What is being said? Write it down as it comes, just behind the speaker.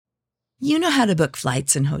You know how to book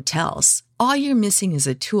flights and hotels. All you're missing is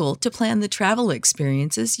a tool to plan the travel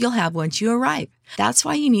experiences you'll have once you arrive. That's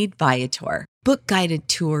why you need Viator. Book guided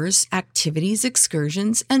tours, activities,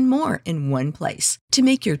 excursions, and more in one place to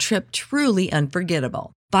make your trip truly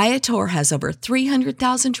unforgettable. Viator has over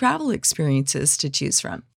 300,000 travel experiences to choose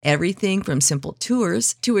from. Everything from simple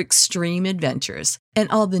tours to extreme adventures and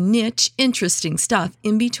all the niche, interesting stuff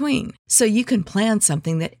in between. So you can plan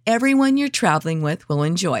something that everyone you're traveling with will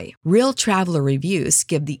enjoy. Real traveler reviews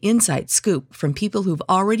give the inside scoop from people who've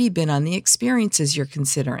already been on the experiences you're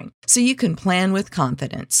considering. So you can plan with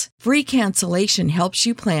confidence. Free cancellation helps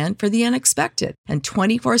you plan for the unexpected. And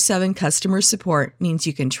 24/7 customer support means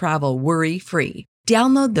you can travel worry-free.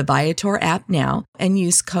 Download the Viator app now and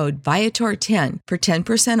use code Viator10 for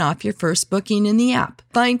 10% off your first booking in the app.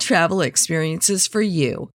 Find travel experiences for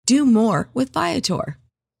you. Do more with Viator.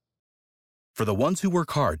 For the ones who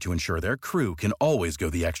work hard to ensure their crew can always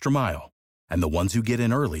go the extra mile, and the ones who get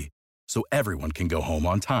in early so everyone can go home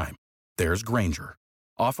on time, there's Grainger,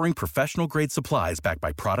 offering professional-grade supplies backed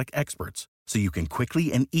by product experts so you can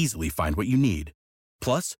quickly and easily find what you need.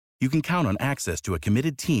 Plus, you can count on access to a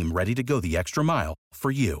committed team ready to go the extra mile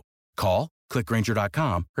for you. Call, click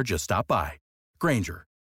Grainger.com, or just stop by. Grainger,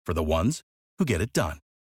 for the ones who get it done.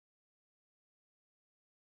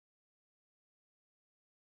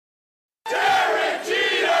 Derek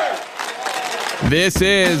Jeter! This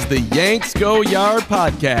is the Yanks Go Yard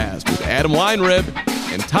podcast with Adam Weinrib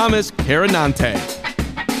and Thomas Carinante.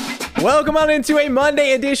 Welcome on into a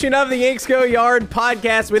Monday edition of the Yanks Go Yard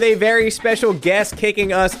podcast with a very special guest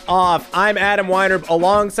kicking us off. I'm Adam Weinrib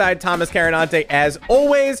alongside Thomas Carinante as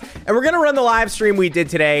always, and we're going to run the live stream we did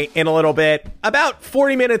today in a little bit, about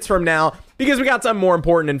 40 minutes from now, because we got something more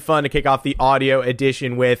important and fun to kick off the audio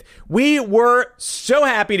edition with. We were so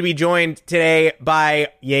happy to be joined today by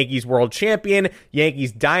Yankees world champion,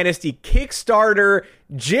 Yankees dynasty kickstarter,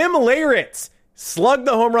 Jim Leyritz. Slugged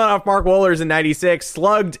the home run off Mark Wohlers in 96,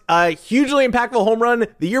 slugged a hugely impactful home run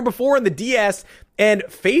the year before in the DS, and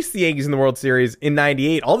faced the Yankees in the World Series in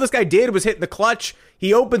 98. All this guy did was hit the clutch.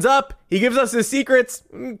 He opens up, he gives us his secrets,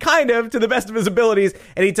 kind of, to the best of his abilities,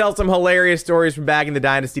 and he tells some hilarious stories from back in the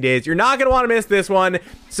Dynasty days. You're not going to want to miss this one.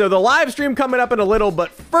 So the live stream coming up in a little, but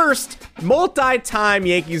first, multi-time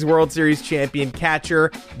Yankees World Series champion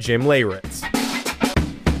catcher, Jim Leyritz.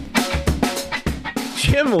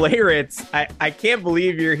 Jim Leyritz, I can't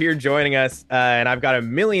believe you're here joining us, and I've got a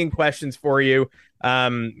million questions for you,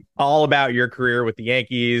 all about your career with the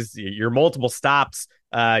Yankees, your multiple stops.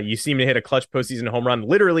 You seem to hit a clutch postseason home run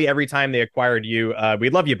literally every time they acquired you.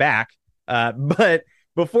 We'd love you back. But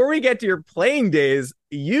before we get to your playing days,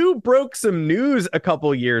 you broke some news a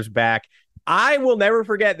couple years back. I will never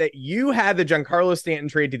forget that you had the Giancarlo Stanton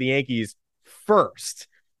trade to the Yankees first,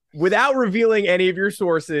 without revealing any of your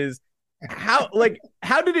sources. How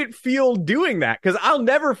did it feel doing that? Because I'll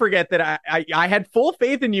never forget that I had full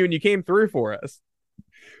faith in you and you came through for us.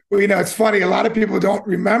 Well, it's funny. A lot of people don't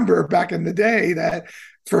remember back in the day that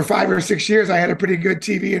for 5 or 6 years, I had a pretty good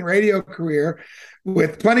TV and radio career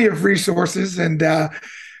with plenty of resources. And,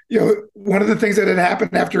 one of the things that had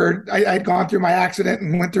happened after I'd gone through my accident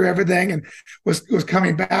and went through everything and was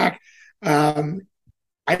coming back,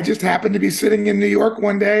 I just happened to be sitting in New York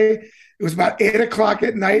one day. It was about 8:00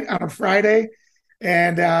 at night on a Friday,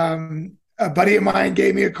 and a buddy of mine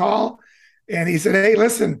gave me a call, and he said, "Hey,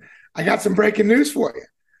 listen, I got some breaking news for you."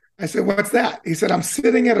 I said, "What's that?" He said, "I'm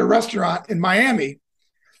sitting at a restaurant in Miami,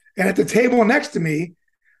 and at the table next to me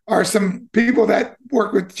are some people that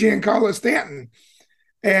work with Giancarlo Stanton,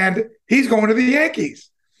 and he's going to the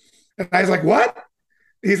Yankees." And I was like, "What?"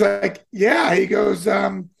 He's like, "Yeah." He goes,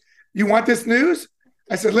 "You want this news?"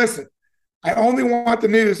 I said, "Listen, I only want the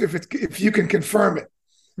news if you can confirm it."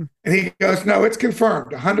 And he goes, "No, it's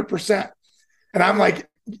confirmed 100%. And I'm like,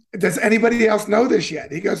 "Does anybody else know this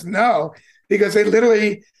yet?" He goes, "No." He goes,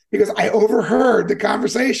 "I overheard the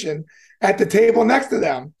conversation at the table next to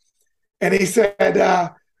them." And he said,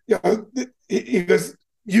 he goes,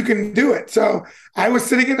 "You can do it." So I was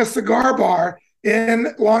sitting in a cigar bar in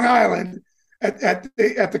Long Island at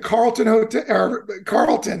the Carlton Hotel, or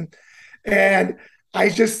Carlton, and I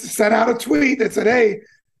just sent out a tweet that said, "Hey,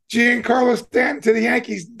 Giancarlo Stanton to the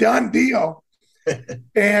Yankees, done deal."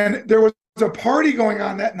 And there was a party going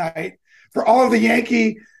on that night for all of the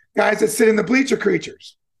Yankee guys that sit in the bleacher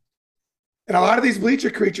creatures. And a lot of these bleacher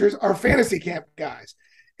creatures are fantasy camp guys.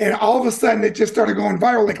 And all of a sudden it just started going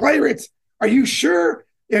viral. Like, "Leyritz, are you sure?"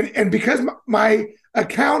 And because my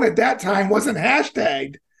account at that time wasn't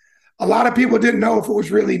hashtagged, a lot of people didn't know if it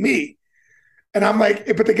was really me. And I'm like,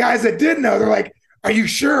 but the guys that did know, they're like, "Are you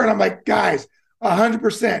sure?" And I'm like, "Guys,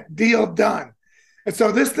 100% deal done." And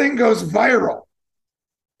so this thing goes viral.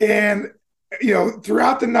 And,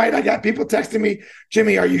 throughout the night, I got people texting me,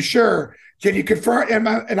 Jimmy, are you sure? Can you confirm?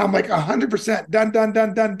 And I'm like, 100%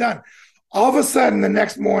 done. All of a sudden, the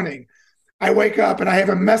next morning, I wake up and I have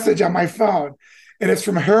a message on my phone, and it's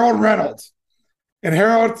from Harold Reynolds. And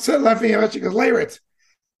Harold left me a message. He goes, Leyritz,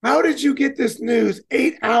 how did you get this news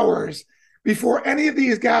 8 hours before any of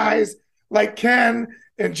these guys like Ken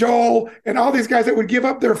and Joel and all these guys that would give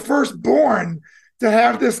up their firstborn to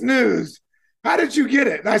have this news? How did you get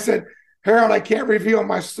it? And I said, Harold, I can't reveal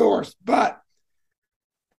my source, but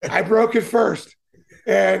I broke it first.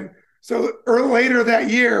 And so later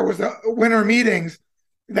that year was the winter meetings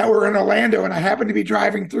that were in Orlando, and I happened to be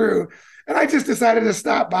driving through, and I just decided to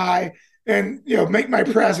stop by and make my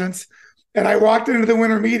presence. And I walked into the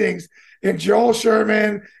winter meetings, and Joel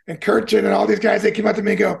Sherman and Kurchin and all these guys, they came up to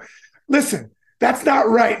me and go, listen, that's not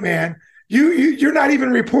right, man. You're not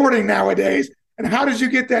even reporting nowadays. And how did you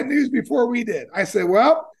get that news before we did? I said,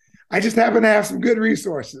 well, I just happen to have some good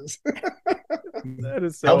resources. That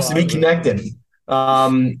is so helps to be connected.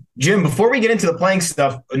 Jim, before we get into the playing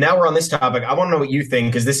stuff, now we're on this topic. I want to know what you think,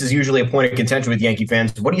 because this is usually a point of contention with Yankee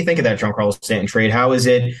fans. What do you think of that Giancarlo Stanton trade? How is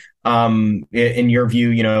it, in your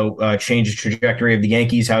view, change the trajectory of the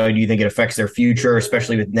Yankees? How do you think it affects their future,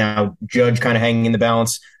 especially with now Judge kind of hanging in the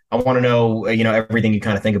balance? I want to know, everything you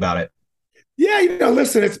kind of think about it. Yeah,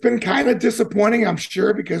 listen, it's been kind of disappointing, I'm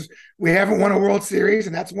sure, because we haven't won a World Series,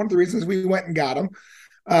 and that's one of the reasons we went and got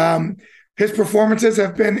him. His performances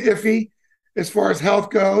have been iffy as far as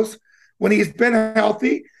health goes. When he's been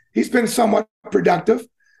healthy, he's been somewhat productive,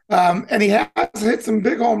 and he has hit some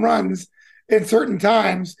big home runs in certain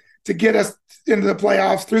times to get us into the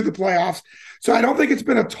playoffs, through the playoffs. So I don't think it's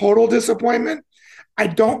been a total disappointment. I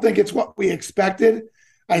don't think it's what we expected.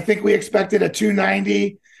 I think we expected a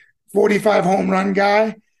 290 45 home run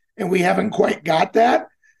guy, and we haven't quite got that.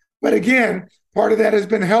 But again, part of that has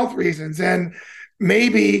been health reasons. And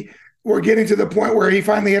maybe we're getting to the point where he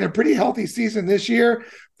finally had a pretty healthy season this year,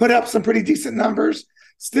 put up some pretty decent numbers,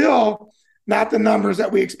 still not the numbers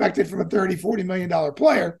that we expected from a $30-40 million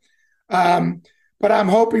player. But I'm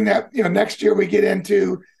hoping that, next year we get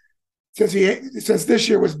into, since this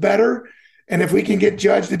year was better, and if we can get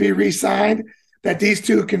Judge to be re-signed, that these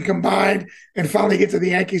two can combine and finally get to the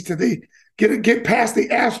Yankees, to get past the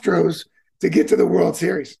Astros to get to the World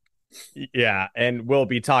Series. Yeah, and we'll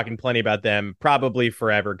be talking plenty about them probably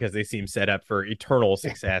forever, because they seem set up for eternal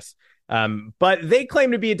success. But they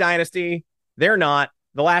claim to be a dynasty. They're not.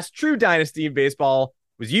 The last true dynasty in baseball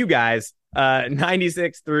was you guys,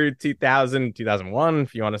 96 through 2000, 2001,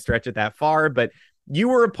 if you want to stretch it that far. But you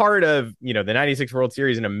were a part of, the 96 World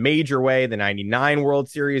Series in a major way, the 99 World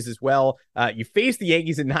Series as well. You faced the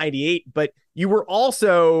Yankees in 98, but you were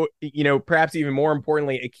also, perhaps even more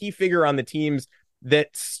importantly, a key figure on the teams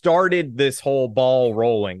that started this whole ball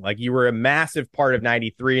rolling. Like, you were a massive part of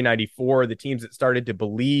 93, 94, the teams that started to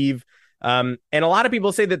believe. And a lot of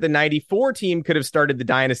people say that the 94 team could have started the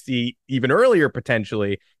dynasty even earlier,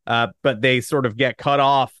 potentially, but they sort of get cut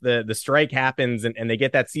off. The strike happens and they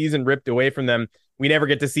get that season ripped away from them. We never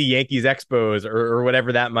get to see Yankees Expos or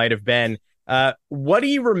whatever that might have been. What do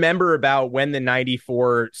you remember about when the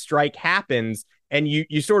 94 strike happens and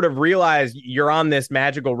you sort of realize you're on this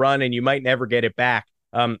magical run and you might never get it back?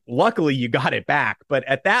 Luckily, you got it back. But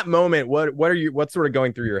at that moment, what's sort of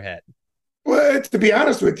going through your head? Well, to be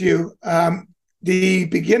honest with you, the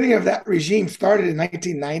beginning of that regime started in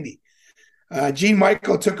 1990. Gene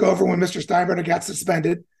Michael took over when Mr. Steinbrenner got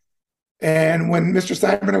suspended. And when Mr.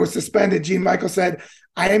 Steinbrenner was suspended, Gene Michael said,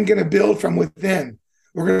 I am going to build from within.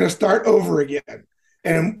 We're going to start over again.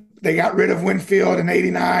 And they got rid of Winfield in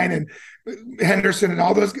 89 and Henderson and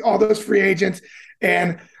all those free agents.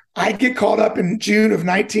 And I get called up in June of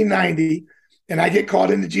 1990, and I get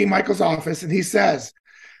called into Gene Michael's office, and he says,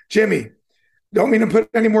 Jimmy, don't mean to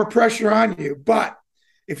put any more pressure on you, but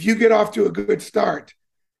if you get off to a good start,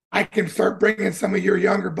 I can start bringing some of your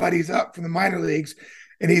younger buddies up from the minor leagues.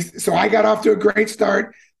 And so I got off to a great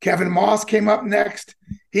start. Kevin Moss came up next.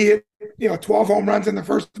 He hit 12 home runs in the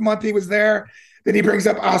first month he was there. Then he brings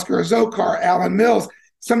up Oscar Azokar, Alan Mills,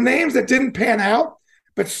 some names that didn't pan out,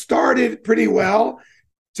 but started pretty well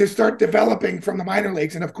to start developing from the minor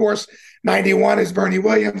leagues. And of course, 91 is Bernie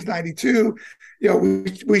Williams, 92,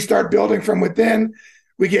 we start building from within.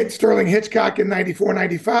 We get Sterling Hitchcock in 94,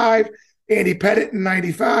 95, Andy Pettit in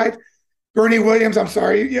 95, Bernie Williams, I'm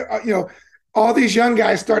sorry, all these young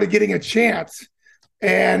guys started getting a chance.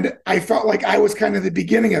 And I felt like I was kind of the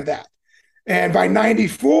beginning of that. And by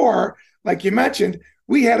 94, like you mentioned,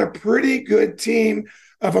 we had a pretty good team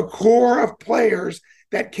of a core of players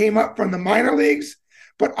that came up from the minor leagues,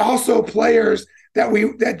 but also players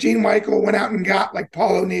that Gene Michael went out and got, like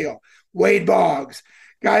Paul O'Neill, Wade Boggs,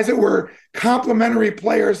 guys that were complementary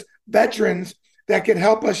players, veterans that could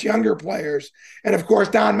help us younger players. And of course,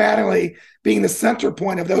 Don Mattingly being the center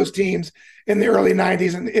point of those teams in the early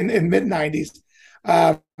 90s and in mid 90s.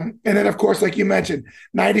 And then, of course, like you mentioned,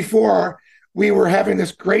 94, we were having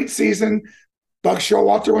this great season. Buck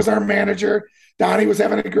Showalter was our manager. Donnie was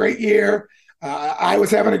having a great year. I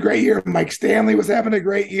was having a great year. Mike Stanley was having a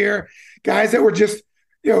great year. Guys that were just,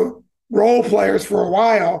 role players for a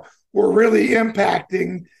while were really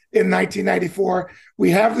impacting in 1994.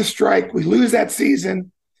 We have the strike. We lose that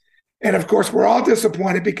season. And, of course, we're all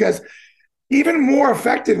disappointed because even more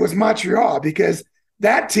affected was Montreal, because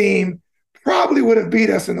that team probably would have beat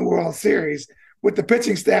us in the World Series with the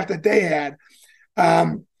pitching staff that they had.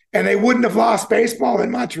 And they wouldn't have lost baseball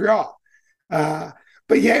in Montreal.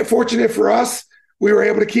 But yeah, fortunate for us, we were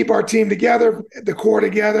able to keep our team together, the core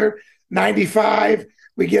together. 95,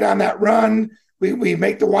 we get on that run. We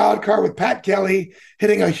make the wild card with Pat Kelly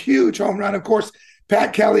hitting a huge home run. Of course,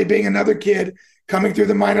 Pat Kelly, being another kid coming through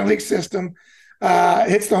the minor league system,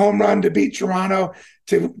 hits the home run to beat Toronto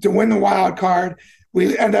to win the wild card.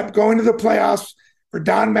 We end up going to the playoffs for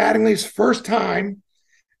Don Mattingly's first time.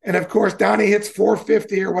 And of course, Donnie hits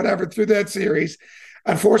 450 or whatever through that series.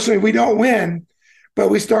 Unfortunately, we don't win, but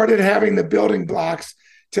we started having the building blocks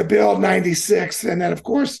to build 96. And then, of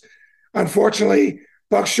course, unfortunately,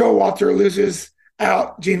 Buck Showalter loses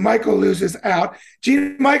out. Gene Michael loses out.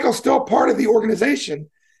 Gene Michael's still part of the organization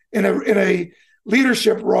in a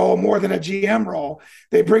leadership role more than a GM role.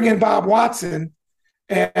 They bring in Bob Watson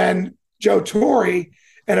and Joe Torre.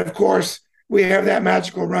 And, of course, we have that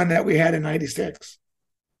magical run that we had in 96.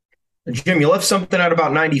 Jim, you left something out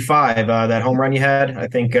about 95, that home run you had. I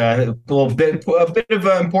think a bit of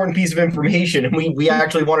an important piece of information. And we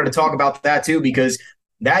actually wanted to talk about that too, because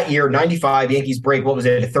that year, 95, Yankees break, what was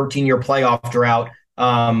it, a 13-year playoff drought.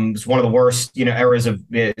 It's one of the worst, eras of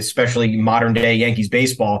especially modern day Yankees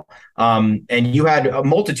baseball. And you had a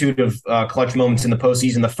multitude of clutch moments in the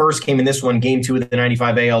postseason. The first came in this one, game 2 of the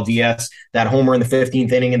 95 ALDS, that homer in the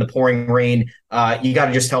 15th inning in the pouring rain. You got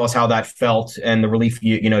to just tell us how that felt and the relief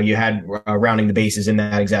you had rounding the bases in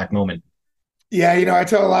that exact moment. Yeah, I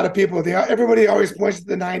tell a lot of people, everybody always points to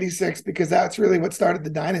the 96 because that's really what started the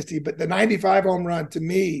dynasty. But the 95 home run, to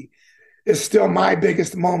me, is still my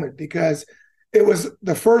biggest moment because it was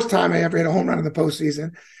the first time I ever hit a home run in the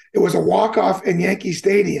postseason. It was a walk-off in Yankee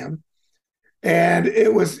Stadium. And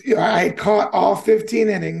it was, I had caught all 15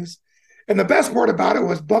 innings. And the best part about it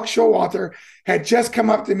was Buck Showalter had just come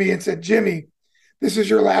up to me and said, "Jimmy, this is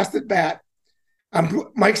your last at bat.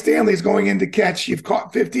 Mike Stanley's going in to catch. You've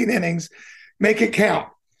caught 15 innings. Make it count."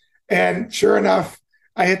 And sure enough,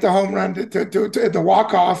 I hit the home run to the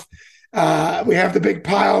walk-off. We have the big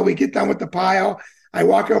pile. We get done with the pile. I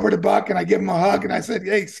walk over to Buck and I give him a hug and I said,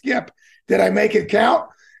 "Hey, Skip, did I make it count?"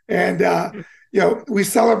 And, we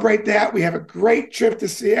celebrate that. We have a great trip to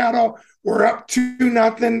Seattle. We're up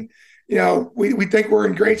 2-0. We think we're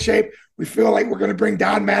in great shape. We feel like we're going to bring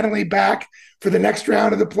Don Mattingly back for the next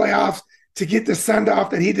round of the playoffs to get the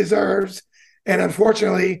send-off that he deserves. And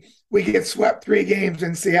unfortunately, we get swept 3 games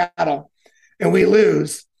in Seattle and we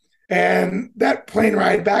lose. And that plane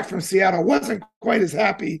ride back from Seattle wasn't quite as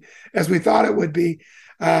happy as we thought it would be.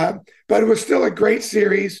 But it was still a great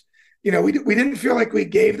series. We didn't feel like we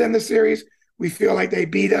gave them the series. We feel like they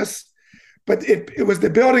beat us. But it was the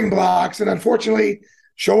building blocks. And unfortunately,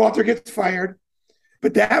 Showalter gets fired.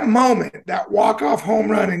 But that moment, that walk-off home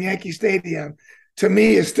run in Yankee Stadium, to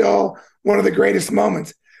me is still one of the greatest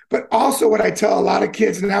moments. But also what I tell a lot of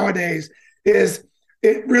kids nowadays is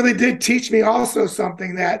it really did teach me also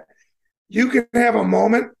something, that you can have a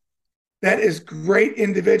moment that is great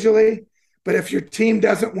individually, but if your team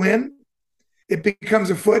doesn't win, it becomes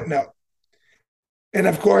a footnote. And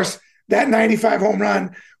of course, that 95 home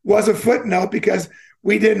run was a footnote because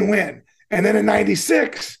we didn't win. And then in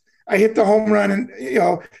 96, I hit the home run, and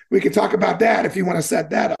we could talk about that if you want to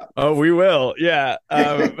set that up. Oh, we will. Yeah.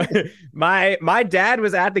 My dad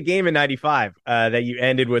was at the game in 95 that you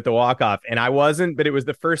ended with the walk-off, and I wasn't, but it was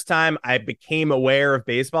the first time I became aware of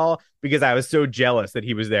baseball because I was so jealous that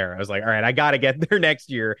he was there. I was like, all right, I got to get there next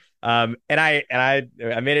year. And I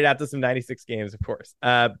made it out to some 96 games, of course.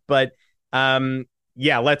 But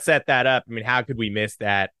let's set that up. I mean, how could we miss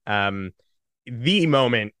that? The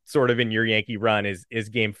moment sort of in your Yankee run is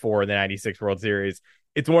game 4 of the 96 World Series.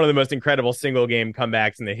 It's one of the most incredible single game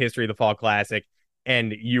comebacks in the history of the Fall Classic.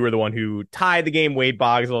 And you were the one who tied the game. Wade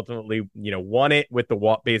Boggs ultimately, won it with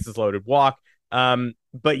the bases loaded walk.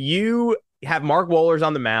 But you have Mark Wohlers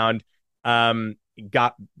on the mound.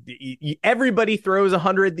 got everybody throws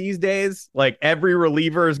 100 these days. Like every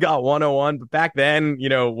reliever's got 101, but back then,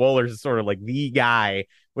 Wohlers is sort of like the guy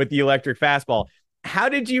with the electric fastball. How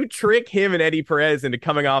did you trick him and Eddie Perez into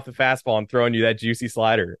coming off the fastball and throwing you that juicy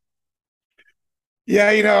slider? Yeah,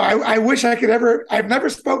 I wish I could I've never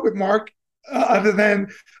spoke with Mark other than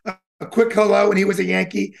a quick hello when he was a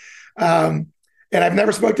Yankee. And I've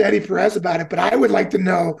never spoke to Eddie Perez about it, but I would like to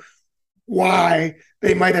know why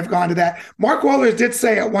they might have gone to that. Mark Wohlers did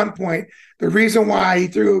say at one point the reason why he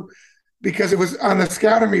threw, because it was on the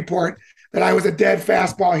scouting report that I was a dead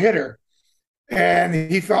fastball hitter, and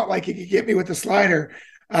he felt like he could get me with the slider.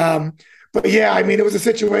 But yeah, I mean, it was a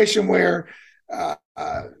situation where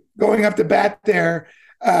going up to bat there,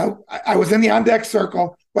 I was in the on-deck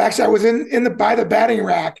circle. Well, actually, I was by the batting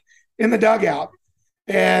rack in the dugout,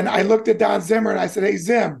 and I looked at Don Zimmer and I said, "Hey,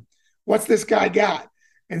 Zim, what's this guy got?"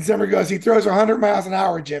 And Zimmer goes, "He throws 100 miles an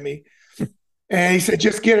hour, Jimmy." And he said,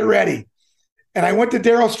 "Just get it ready." And I went to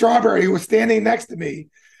Darryl Strawberry, who was standing next to me,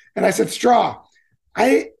 and I said, "Straw,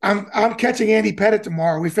 I'm catching Andy Pettitte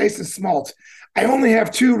tomorrow. We face the Smoltz. I only have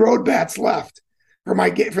 2 road bats left for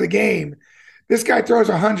the game. This guy throws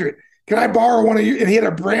 100. Can I borrow one of you?" And he had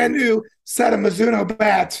a brand new set of Mizuno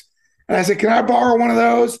bats. And I said, "Can I borrow one of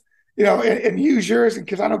those? And use yours? And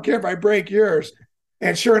because I don't care if I break yours."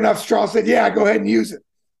 And sure enough, Straw said, "Yeah, go ahead and use it."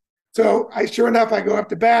 So sure enough, I go up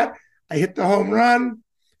to bat. I hit the home run.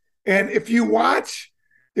 And if you watch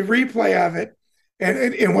the replay of it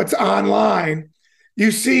and what's online,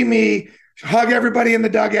 you see me hug everybody in the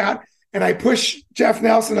dugout, and I push Jeff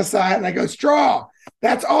Nelson aside, and I go, "Straw,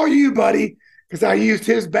 that's all you, buddy," because I used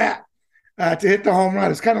his bat to hit the home run.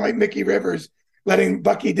 It's kind of like Mickey Rivers letting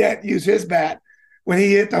Bucky Dent use his bat when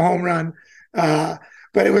he hit the home run.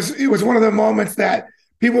 But it was one of the moments that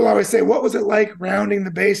people always say, "What was it like rounding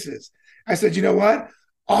the bases?" I said, "You know what?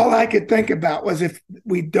 All I could think about was if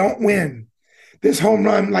we don't win, this home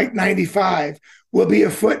run like 95 will be a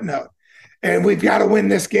footnote. And we've got to win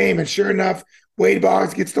this game." And sure enough, Wade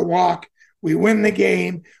Boggs gets the walk. We win the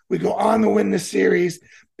game. We go on to win the series.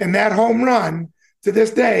 And that home run to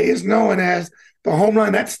this day is known as the home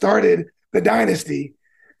run that started the dynasty.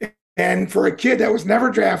 And for a kid that was never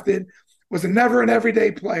drafted, was never an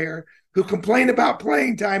everyday player, who complained about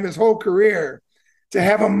playing time his whole career, to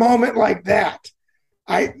have a moment like that,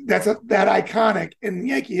 that iconic in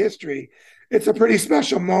Yankee history, it's a pretty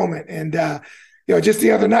special moment. And just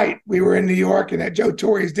the other night we were in New York and at Joe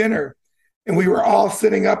Torre's dinner, and we were all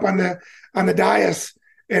sitting up on the dais,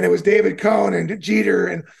 and it was David Cone and Jeter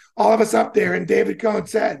and all of us up there. And David Cone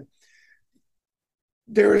said,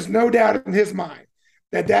 there is no doubt in his mind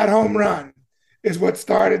that home run is what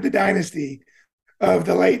started the dynasty of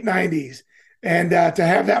the late 90s. And to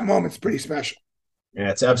have that moment's pretty special. Yeah,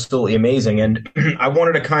 it's absolutely amazing. And I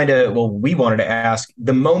wanted to we wanted to ask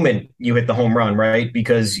the moment you hit the home run, right?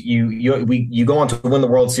 Because you go on to win the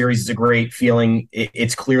World Series. It's a great feeling.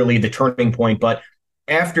 It's clearly the turning point. But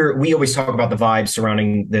after, we always talk about the vibes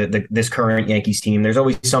surrounding this current Yankees team. There's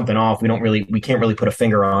always something off. We can't really put a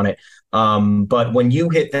finger on it. But when you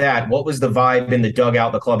hit that, what was the vibe in the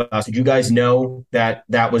dugout, the clubhouse? Did you guys know that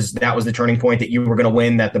was the turning point, that you were going to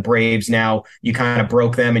win, that the Braves, now you kind of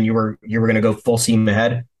broke them and you were going to go full steam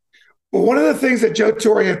ahead? Well, one of the things that Joe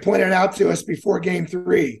Torre had pointed out to us before Game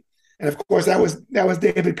 3, and of course that was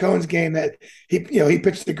David Cone's game, that he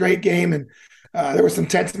pitched a great game, and there were some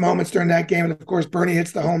tense moments during that game, and of course Bernie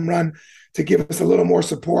hits the home run to give us a little more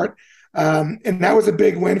support, and that was a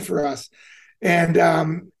big win for us. And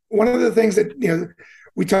one of the things that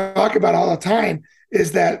we talk about all the time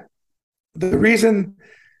is that the reason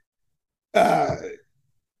the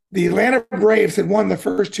Atlanta Braves had won the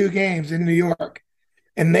first 2 games in New York,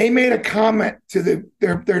 and they made a comment to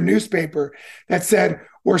their newspaper that said,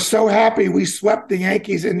 "We're so happy we swept the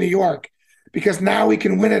Yankees in New York, because now we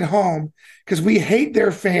can win at home, because we hate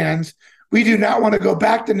their fans. We do not want to go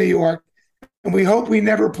back to New York, and we hope we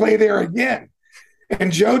never play there again."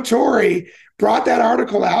 And Joe Torre brought that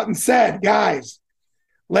article out and said, "Guys,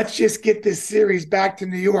 let's just get this series back to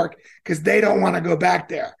New York, because they don't want to go back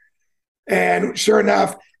there." And sure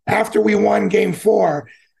enough, after we won Game 4,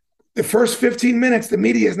 the first 15 minutes, the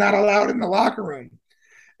media is not allowed in the locker room.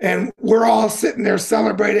 And we're all sitting there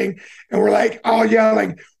celebrating, and we're like all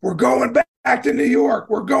yelling, "We're going back to New York.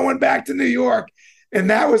 We're going back to New York." And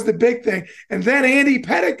that was the big thing. And then Andy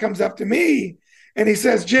Pettitte comes up to me and he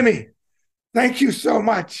says, "Jimmy, thank you so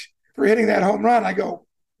much for hitting that home run." I go,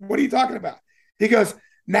 "What are you talking about?" He goes,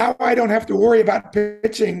 "Now I don't have to worry about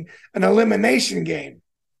pitching an elimination game.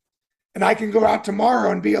 And I can go out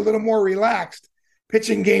tomorrow and be a little more relaxed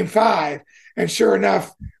pitching Game 5. And sure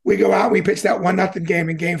enough, we go out and we pitch that 1-0 game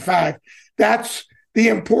in Game 5. That's the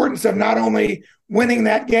importance of not only winning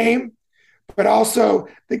that game, but also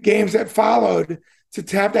the games that followed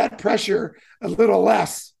to have that pressure a little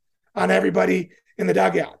less on everybody in the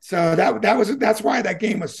dugout. So that's why that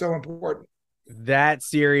game was so important. That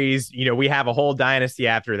series, we have a whole dynasty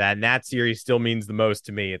after that, and that series still means the most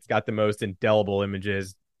to me. It's got the most indelible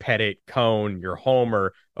images. Pettit, Cone, your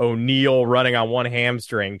Homer, O'Neill running on one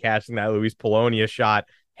hamstring, catching that Luis Polonia shot,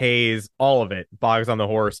 Hayes, all of it. Boggs on the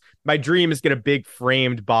horse. My dream is get a big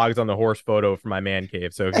framed Boggs on the horse photo for my man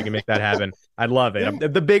cave. So if you can make that happen, I'd love it. Yeah.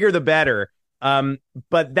 The bigger, the better.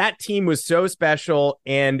 But that team was so special,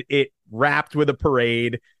 and it wrapped with a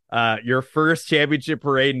parade. Your first championship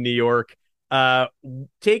parade in New York.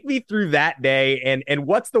 Take me through that day, and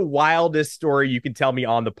what's the wildest story you can tell me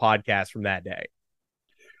on the podcast from that day?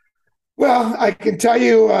 Well, I can tell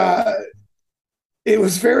you it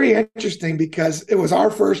was very interesting because it was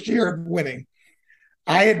our first year of winning.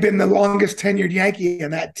 I had been the longest tenured Yankee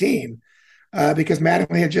in that team because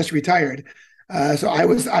Mattingly had just retired. So I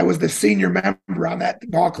was the senior member on that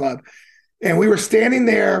ball club. And we were standing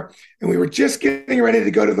there, and we were just getting ready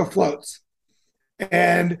to go to the floats.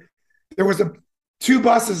 And there was two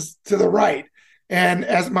buses to the right. And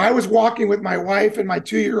as I was walking with my wife and my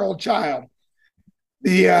 2-year-old child,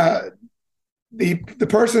 the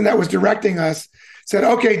person that was directing us said,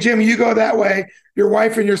 "Okay, Jim, you go that way. Your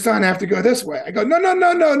wife and your son have to go this way." I go,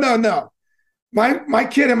 No. My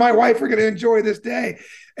kid and my wife are going to enjoy this day.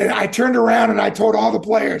 And I turned around and I told all the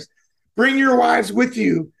players, "Bring your wives with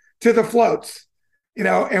you to the floats,"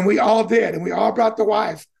 and we all did. And we all brought the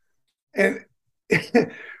wives. And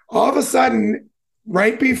all of a sudden,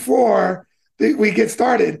 right before we get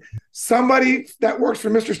started, somebody that works for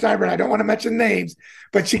Mr. Steinbrenner, I don't want to mention names,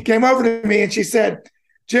 but she came over to me and she said,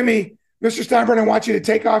 "Jimmy, Mr. Steinbrenner wants you to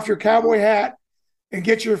take off your cowboy hat and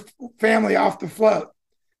get your family off the float."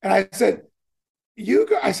 And I said,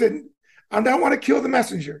 "I don't want to kill the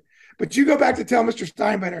messenger, but you go back to tell Mr.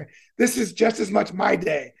 Steinbrenner, this is just as much my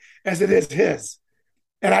day as it is his.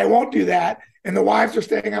 And I won't do that. And the wives are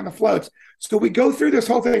staying on the floats." So we go through this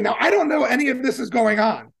whole thing. Now, I don't know any of this is going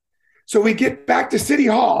on. So we get back to City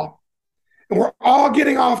Hall, and we're all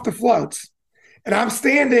getting off the floats. And I'm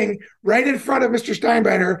standing right in front of Mr.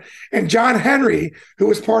 Steinbrenner and John Henry, who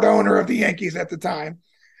was part owner of the Yankees at the time.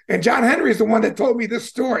 And John Henry is the one that told me this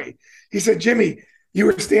story. He said, "Jimmy, you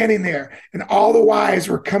were standing there, and all the wives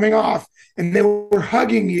were coming off, and they were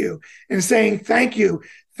hugging you and saying, thank you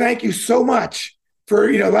so much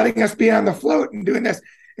for letting us be on the float and doing this."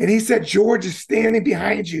 And he said, "George is standing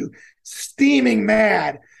behind you, steaming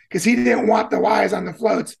mad because he didn't want the wives on the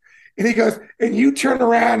floats." And he goes, "And you turned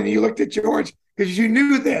around and you looked at George because you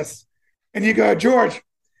knew this. And you go, 'George,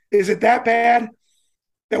 is it that bad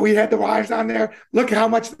that we had the wives on there? Look how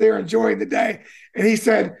much they're enjoying the day.'" And he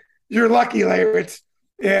said, "You're lucky, Leyritz."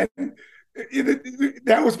 And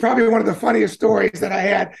that was probably one of the funniest stories that I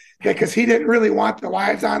had, because he didn't really want the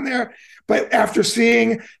wives on there. But after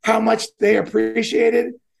seeing how much they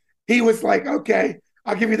appreciated, he was like, "Okay,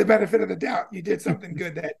 I'll give you the benefit of the doubt. You did something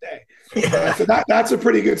good that day." Yeah. So that's a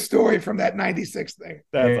pretty good story from that 96 thing.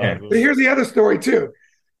 That's awesome. But here's the other story too.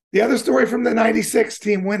 The other story from the 96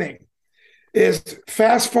 team winning is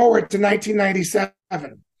fast forward to 1997.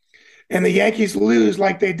 And the Yankees lose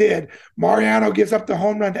like they did. Mariano gives up the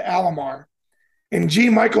home run to Alomar. And G.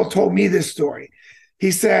 Michael told me this story.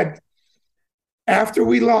 He said, after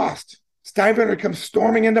we lost, Steinbrenner comes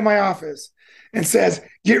storming into my office and says,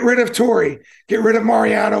 "Get rid of Torre, get rid of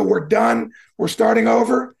Mariano. We're done. We're starting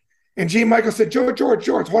over." And G. Michael said, George,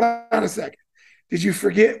 hold on a second. Did you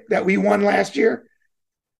forget that we won last year?"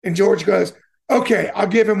 And George goes, "Okay, I'll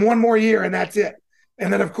give him one more year and that's it."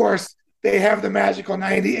 And then, of course, they have the magical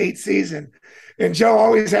 98 season. And Joe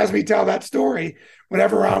always has me tell that story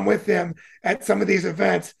whenever I'm with him at some of these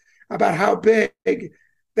events about how big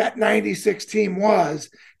that 96 team was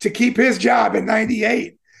to keep his job in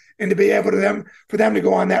 98 and to be able for them to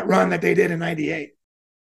go on that run that they did in 98.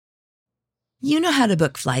 You know how to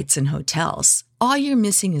book flights and hotels. All you're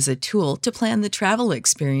missing is a tool to plan the travel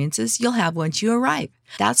experiences you'll have once you arrive.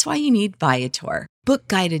 That's why you need Viator. Book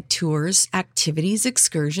guided tours, activities,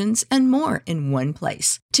 excursions, and more in one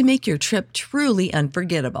place to make your trip truly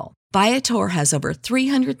unforgettable. Viator has over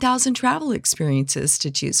 300,000 travel experiences to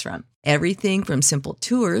choose from. Everything from simple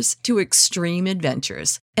tours to extreme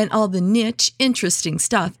adventures and all the niche, interesting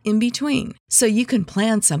stuff in between. So you can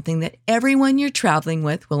plan something that everyone you're traveling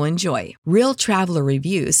with will enjoy. Real traveler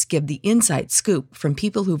reviews give the inside scoop from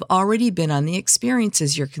people who've already been on the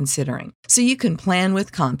experiences you're considering. So you can plan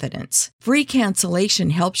with confidence. Free cancellation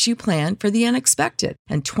helps you plan for the unexpected.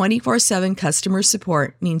 And 24/7 customer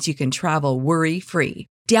support means you can travel worry-free.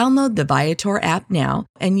 Download the Viator app now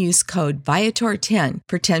and use code Viator10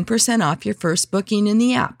 for 10% off your first booking in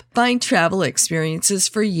the app. Find travel experiences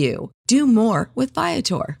for you. Do more with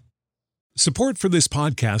Viator. Support for this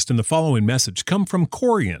podcast and the following message come from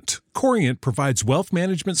Corient. Corient provides wealth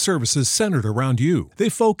management services centered around you. They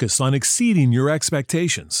focus on exceeding your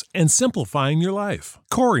expectations and simplifying your life.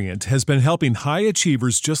 Corient has been helping high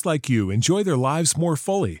achievers just like you enjoy their lives more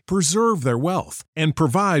fully, preserve their wealth, and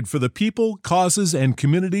provide for the people, causes, and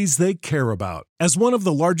communities they care about. As one of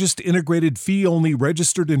the largest integrated fee-only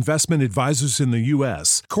registered investment advisors in the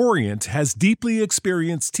U.S., Corient has deeply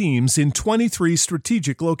experienced teams in 23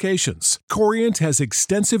 strategic locations. Corient has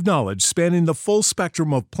extensive knowledge spanning the full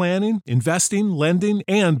spectrum of planning, investing, lending,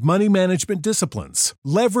 and money management disciplines.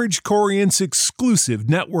 Leverage Corient's exclusive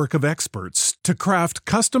network of experts to craft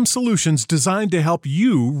custom solutions designed to help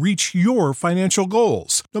you reach your financial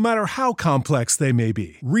goals, no matter how complex they may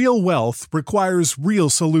be. Real wealth requires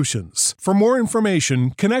real solutions. For more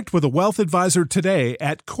information, connect with a wealth advisor today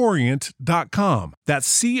at Corient.com.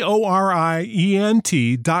 That's Corient.com.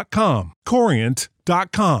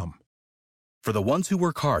 Corient.com. For the ones who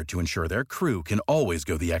work hard to ensure their crew can always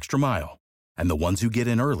go the extra mile, and the ones who get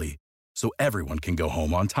in early so everyone can go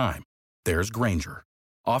home on time, there's Grainger,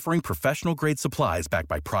 offering professional-grade supplies backed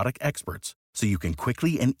by product experts so you can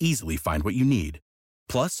quickly and easily find what you need.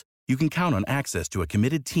 Plus, you can count on access to a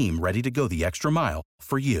committed team ready to go the extra mile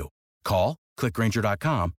for you. Call, click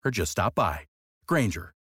Grainger.com, or just stop by.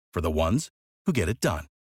 Grainger, for the ones who get it done.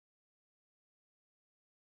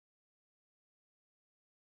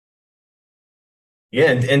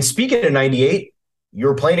 Yeah, and speaking of 98, you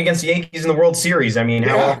were playing against the Yankees in the World Series. I mean,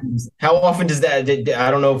 how often does that – I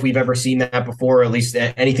don't know if we've ever seen that before, or at least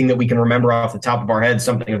anything that we can remember off the top of our head,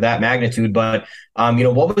 something of that magnitude. But,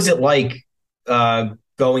 what was it like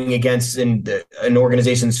going against an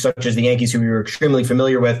organization such as the Yankees, who you were extremely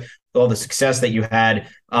familiar with all the success that you had,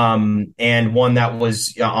 and one that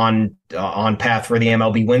was on path for the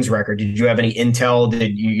MLB wins record? Did you have any intel?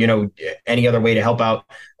 Did you any other way to help out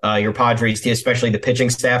your Padres, especially the pitching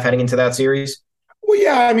staff heading into that series? Well,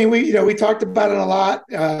 yeah, I mean, we talked about it a lot.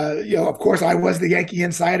 Of course, I was the Yankee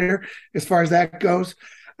insider as far as that goes.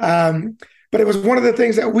 But it was one of the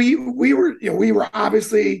things that we were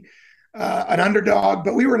obviously an underdog,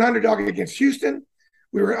 but we were an underdog against Houston.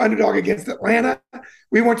 We were an underdog against Atlanta.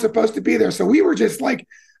 We weren't supposed to be there. So we were just like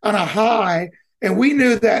on a high, and we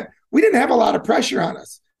knew that we didn't have a lot of pressure on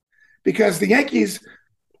us because the Yankees,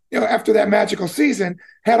 after that magical season,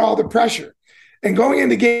 had all the pressure. And going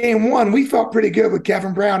into game one, we felt pretty good with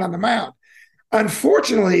Kevin Brown on the mound.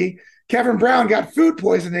 Unfortunately, Kevin Brown got food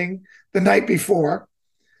poisoning the night before.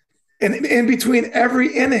 And in between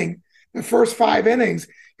every inning, the first 5 innings,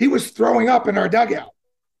 he was throwing up in our dugout.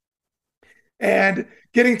 And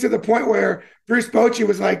getting to the point where Bruce Bochy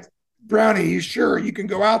was like, Brownie, you sure you can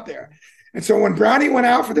go out there? And so when Brownie went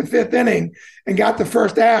out for the 5th inning and got the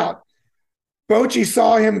first out, Bochy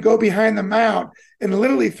saw him go behind the mound and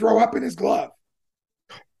literally throw up in his glove.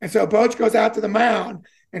 And so Boch goes out to the mound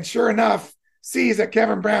and sure enough sees that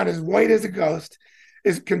Kevin Brown is white as a ghost,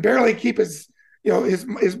 can barely keep his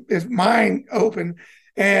mind open,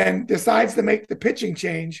 and decides to make the pitching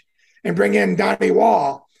change and bring in Donnie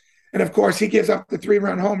Wall. And of course, he gives up the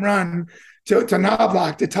 3-run home run to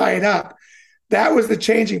Knobloch to tie it up. That was the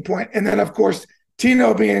changing point. And then, of course,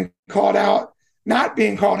 Tino being called out, not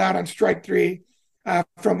being called out on strike 3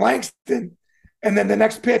 from Langston. And then the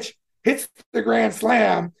next pitch hits the grand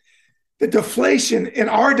slam. The deflation in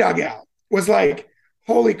our dugout was like,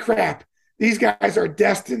 holy crap, these guys are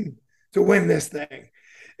destined to win this thing.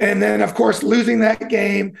 And then, of course, losing that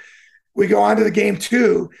game, we go on to the game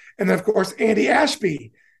 2. And then, of course, Andy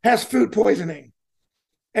Ashby has food poisoning.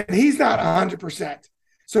 And he's not 100%.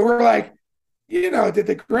 So we're like, did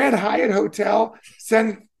the Grand Hyatt Hotel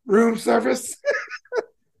send room service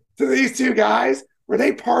to these 2 guys? Were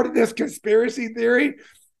they part of this conspiracy theory?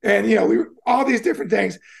 And, we were all these different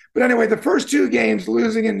things. But anyway, the first 2 games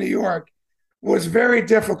losing in New York was very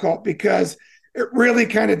difficult because it really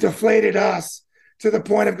kind of deflated us to the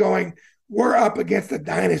point of going, we're up against a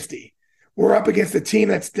dynasty. We're up against a team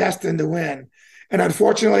that's destined to win. And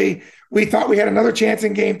unfortunately, we thought we had another chance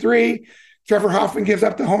in game 3. Trevor Hoffman gives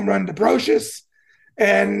up the home run to Brocious,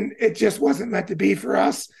 and it just wasn't meant to be for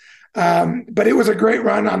us. But it was a great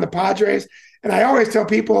run on the Padres. And I always tell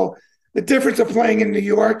people the difference of playing in New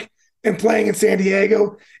York and playing in San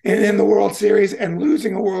Diego and in the World Series and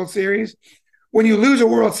losing a World Series. When you lose a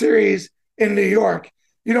World Series in New York,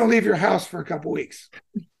 you don't leave your house for a couple weeks.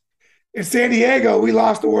 In San Diego, we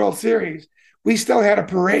lost the World Series. We still had a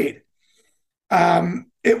parade.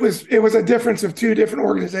 it was a difference of two different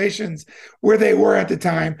organizations where they were at the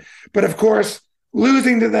time. But of course,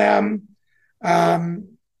 losing to them,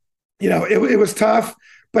 it was tough.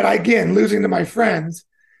 But again, losing to my friends.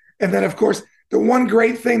 And then, of course, the one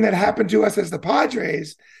great thing that happened to us as the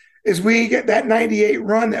Padres is we get that 98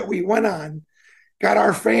 run that we went on, got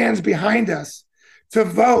our fans behind us to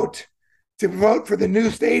vote for the new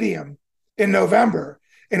stadium in November.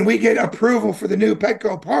 And we get approval for the new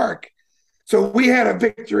Petco Park. So we had a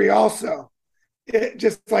victory also,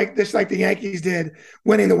 just like the Yankees did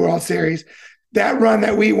winning the World Series. That run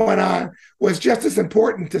that we went on was just as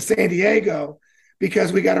important to San Diego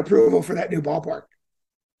because we got approval for that new ballpark.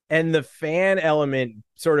 And the fan element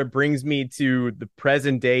sort of brings me to the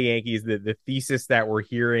present day Yankees, the thesis that we're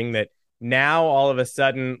hearing that now all of a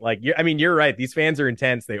sudden, you're right. These fans are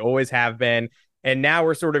intense. They always have been. And now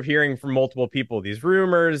we're sort of hearing from multiple people these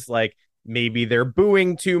rumors, like maybe they're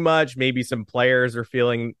booing too much. Maybe some players are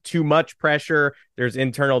feeling too much pressure. There's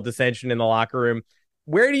internal dissension in the locker room.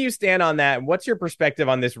 Where do you stand on that? What's your perspective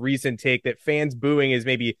on this recent take that fans booing is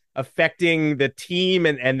maybe affecting the team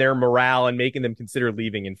and their morale and making them consider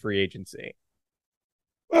leaving in free agency?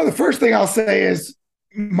 Well, the first thing I'll say is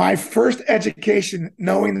my first education,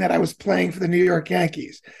 knowing that I was playing for the New York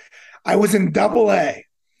Yankees, I was in Double-A,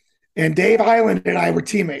 and Dave Island and I were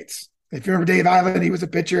teammates. If you remember Dave Island, he was a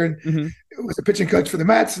pitcher and was a pitching coach for the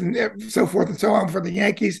Mets and so forth and so on for the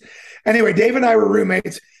Yankees. Anyway, Dave and I were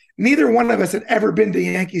roommates. Neither one of us had ever been to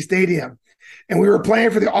Yankee Stadium. And we were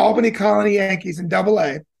playing for the Albany Colony Yankees in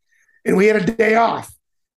Double-A, and we had a day off.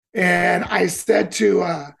 And I said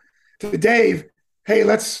to Dave, hey,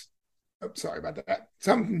 sorry about that.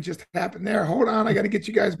 Something just happened there. Hold on. I got to get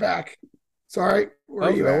you guys back. Sorry. Where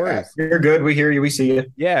are you at? You're good. We hear you. We see you.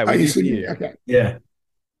 Yeah. We see you. Okay. Yeah.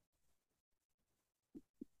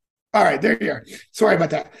 All right, there you are. Sorry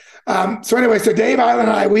about that. So anyway, so Dave Island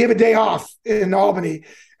and I, we have a day off in Albany.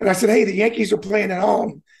 And I said, hey, the Yankees are playing at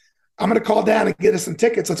home. I'm going to call down and get us some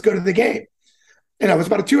tickets. Let's go to the game. And it was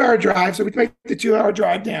about a 2-hour drive. So we make the 2-hour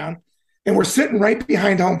drive down, and we're sitting right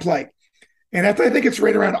behind home plate. And I think it's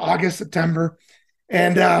right around August, September.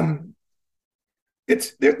 And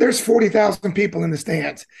there's 40,000 people in the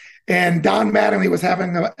stands. And Don Mattingly was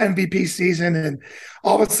having an MVP season. And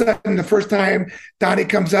all of a sudden, the first time Donnie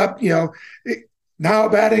comes up, now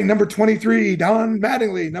batting number 23, Don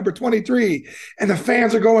Mattingly, number 23. And the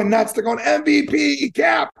fans are going nuts. They're going, MVP,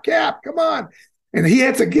 cap, come on. And he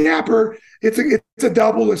hits a gapper. It's a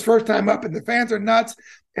double his first time up, and the fans are nuts.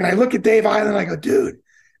 And I look at Dave Island, and I go, dude,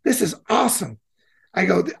 this is awesome. I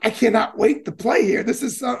go, I cannot wait to play here. This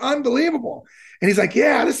is unbelievable. And he's like,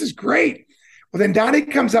 yeah, this is great. Well, then Donnie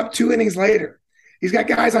comes up 2 innings later. He's got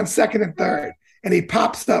guys on second and third, and he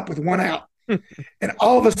pops up with 1 out. And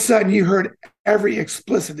all of a sudden, you heard every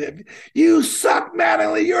explicitive. You suck,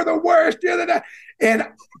 Mattingly. You're the worst. You're the and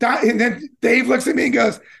then Dave looks at me and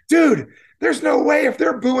goes, dude, there's no way if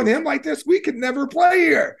they're booing him like this, we could never play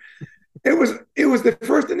here. It was the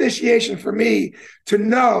first initiation for me to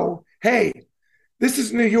know, hey, this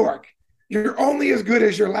is New York. You're only as good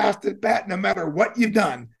as your last at bat, no matter what you've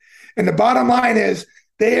done. And the bottom line is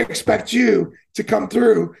they expect you to come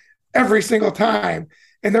through every single time,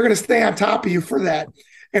 and they're going to stay on top of you for that.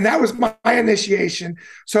 And that was my initiation.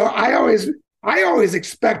 So I always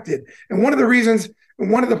expected, and one of the reasons,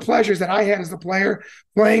 and one of the pleasures that I had as a player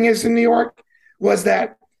playing as in New York was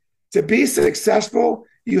that to be successful,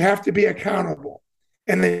 you have to be accountable.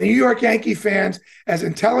 And the New York Yankee fans, as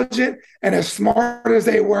intelligent and as smart as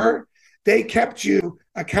they were, they kept you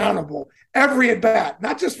accountable every at bat,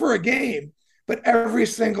 not just for a game, but every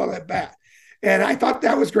single at bat. And I thought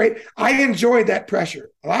that was great. I enjoyed that pressure.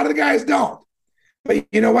 A lot of the guys don't. But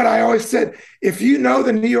you know what? I always said, if you know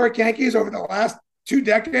the New York Yankees over the last 2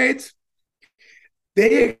 decades,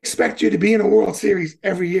 they expect you to be in a World Series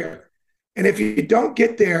every year. And if you don't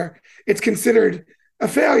get there, it's considered a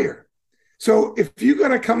failure. So if you're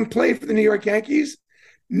going to come play for the New York Yankees,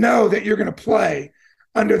 know that you're going to play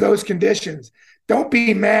under those conditions. Don't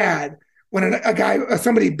be mad when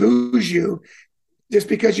somebody boos you just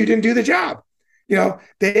because you didn't do the job.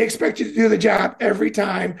 They expect you to do the job every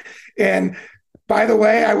time. And by the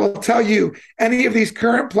way, I will tell you, any of these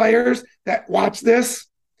current players that watch this,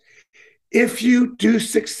 if you do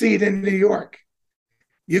succeed in New York,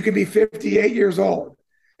 you can be 58 years old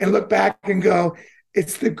and look back and go,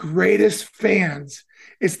 it's the greatest fans.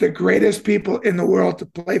 It's the greatest people in the world to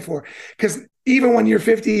play for. Because even when you're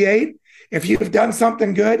 58, if you've done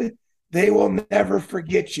something good, they will never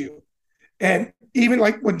forget you. And even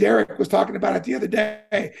like when Derek was talking about it the other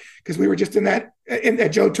day, because we were just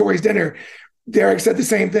at Joe Torre's dinner, Derek said the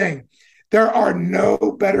same thing. There are no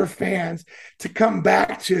better fans to come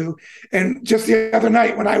back to. And just the other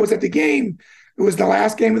night when I was at the game, it was the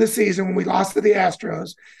last game of the season when we lost to the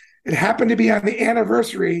Astros. It happened to be on the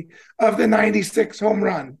anniversary of the 96 home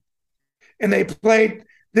run. And they played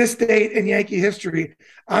this date in Yankee history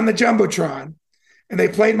on the Jumbotron. And they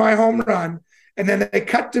played my home run. And then they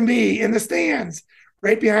cut to me in the stands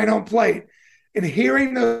right behind home plate. And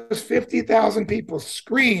hearing those 50,000 people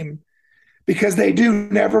scream because they do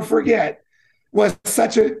never forget was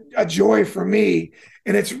such a joy for me.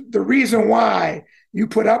 And it's the reason why you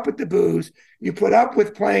put up with the booze, you put up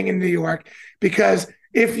with playing in New York, because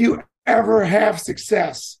if you ever have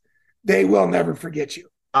success, they will never forget you.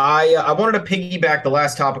 I wanted to piggyback the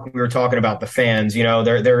last topic we were talking about, the fans. You know,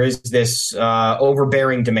 there is this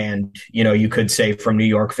overbearing demand, you know, you could say, from New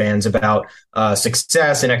York fans about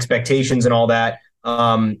success and expectations and all that.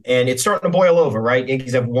 And it's starting to boil over, right?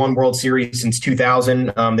 Yankees have won World Series since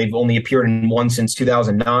 2000. They've only appeared in one since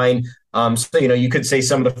 2009. So, you know, you could say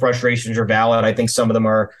some of the frustrations are valid. I think some of them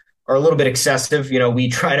are a little bit excessive. You know, we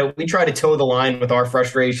try to toe the line with our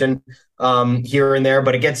frustration here and there,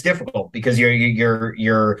 but it gets difficult because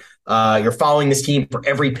you're following this team for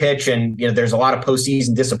every pitch, and you know there's a lot of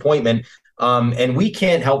postseason disappointment, and we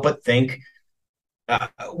can't help but think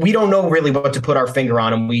we don't know really what to put our finger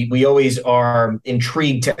on, and we always are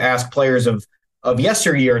intrigued to ask players of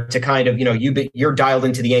yesteryear to kind of, you know, you're dialed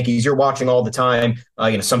into the Yankees, you're watching all the time.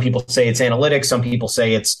 You know, some people say it's analytics, some people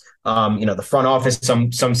say it's you know, the front office,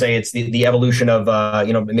 some say it's the evolution of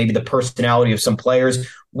you know, maybe the personality of some players.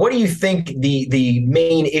 What do you think the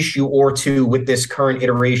main issue or two with this current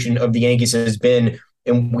iteration of the Yankees has been,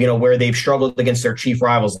 and you know, where they've struggled against their chief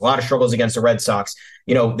rivals, a lot of struggles against the Red Sox?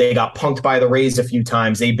 You know, they got punked by the Rays a few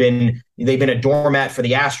times. They've been a doormat for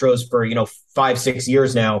the Astros for, you know, 5-6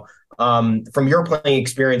 years now. From your playing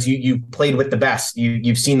experience, you've played with the best.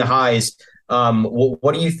 You've seen the highs.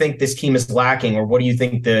 What do you think this team is lacking, or what do you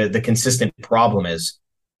think the consistent problem is?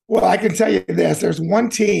 Well, I can tell you this. There's one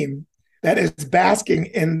team that is basking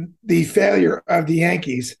in the failure of the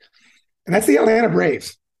Yankees, and that's the Atlanta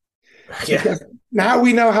Braves. Yeah. Because now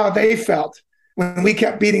we know how they felt when we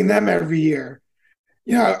kept beating them every year.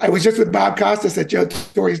 You know, I was just with Bob Costas at Joe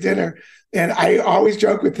Torre's dinner, and I always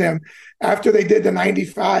joke with him after they did the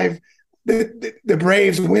 95, the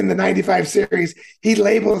Braves win the 95 series, he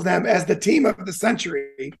labels them as the team of the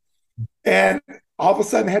century. And all of a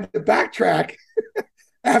sudden had to backtrack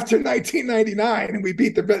after 1999, and we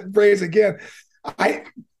beat the Braves again.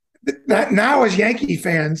 Now as Yankee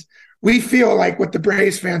fans, we feel like what the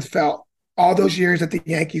Braves fans felt all those years that the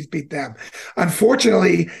Yankees beat them.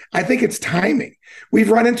 Unfortunately, I think it's timing. We've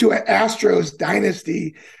run into an Astros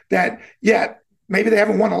dynasty that, yeah, maybe they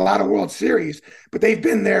haven't won a lot of World Series, but they've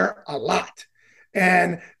been there a lot.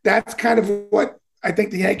 And that's kind of what I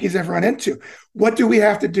think the Yankees have run into. What do we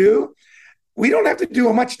have to do? We don't have to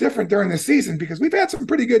do much different during the season because we've had some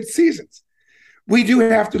pretty good seasons. We do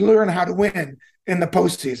have to learn how to win in the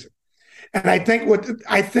postseason. And I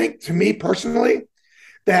think to me personally,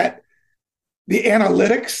 that the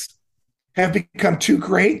analytics have become too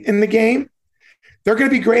great in the game. They're going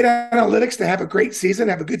to be great analytics to have a great season,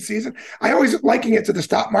 have a good season. I always liken it to the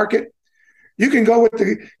stock market. You can go with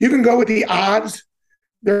the odds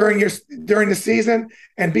during the season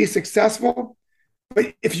and be successful.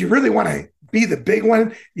 But if you really want to be the big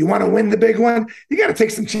one, you want to win the big one, you got to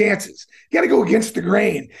take some chances. You got to go against the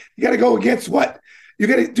grain. You got to go against you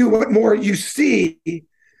got to do what more you see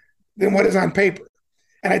than what is on paper.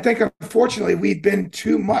 And I think, unfortunately, we've been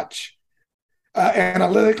too much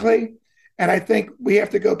analytically. And I think we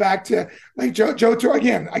have to go back to, like, Joe Torre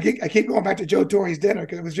again. I keep going back to Joe Torre's dinner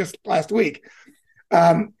because it was just last week.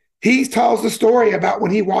 He tells the story about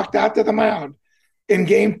when he walked out to the mound in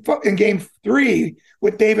game 3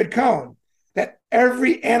 with David Cone, that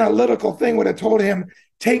every analytical thing would have told him,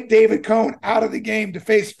 take David Cone out of the game to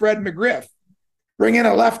face Fred McGriff, bring in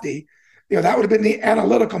a lefty. You know, that would have been the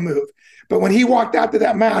analytical move. But when he walked out to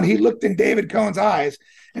that mound, he looked in David Cone's eyes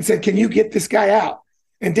and said, can you get this guy out?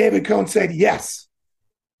 And David Cone said, yes.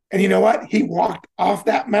 And you know what? He walked off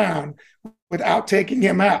that mound without taking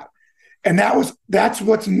him out. And that's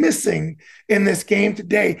what's missing in this game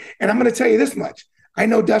today. And I'm going to tell you this much. I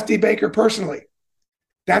know Dusty Baker personally.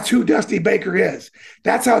 That's who Dusty Baker is.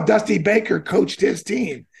 That's how Dusty Baker coached his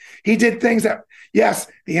team. He did things that, yes,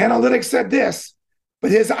 the analytics said this,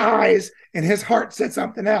 but his eyes and his heart said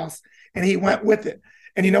something else, and he went with it.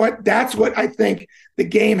 And you know what? That's what I think the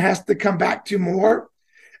game has to come back to more.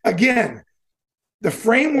 Again, the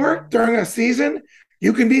framework during a season,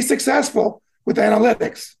 you can be successful with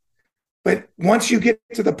analytics. But once you get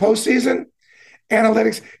to the postseason,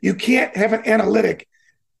 analytics, you can't have an analytic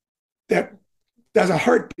that does a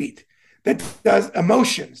heartbeat, that does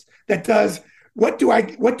emotions, that does what do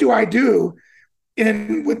I do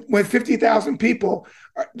with 50,000 people,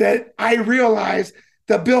 that I realize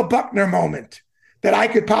the Bill Buckner moment that I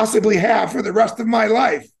could possibly have for the rest of my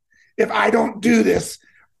life if I don't do this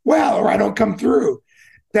well or I don't come through.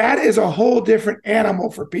 That is a whole different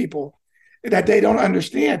animal for people that they don't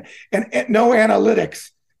understand. And no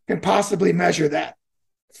analytics can possibly measure that.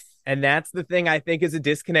 And that's the thing I think is a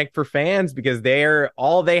disconnect for fans, because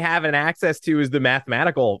all they have an access to is the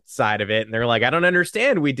mathematical side of it. And they're like, I don't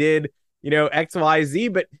understand. We did, X, Y, Z,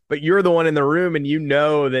 but you're the one in the room, and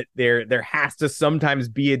that there has to sometimes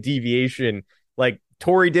be a deviation. Like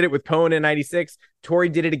Torrey did it with Cohen in 96. Torrey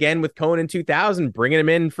did it again with Cohen in 2000, bringing him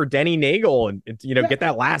in for Denny Nagel and get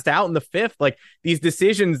that last out in the fifth. Like these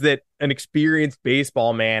decisions that an experienced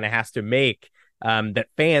baseball man has to make, that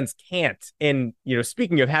fans can't. And,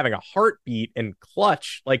 speaking of having a heartbeat and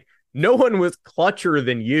clutch, like no one was clutcher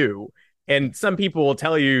than you. And some people will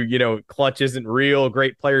tell you, clutch isn't real.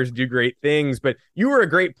 Great players do great things, but you were a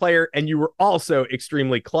great player and you were also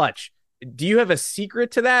extremely clutch. Do you have a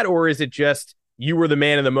secret to that, or is it just you were the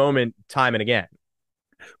man of the moment time and again?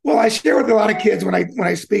 Well, I share with a lot of kids when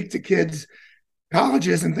I speak to kids,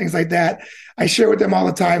 colleges and things like that. I share with them all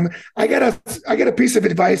the time. I got a piece of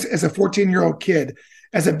advice as a 14-year-old kid,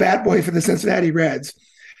 as a bat boy for the Cincinnati Reds,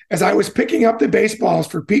 as I was picking up the baseballs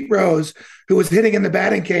for Pete Rose, who was hitting in the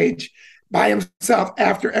batting cage by himself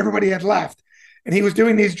after everybody had left. And he was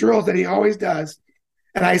doing these drills that he always does.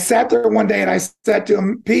 And I sat there one day and I said to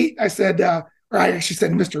him, Pete, I said, or I actually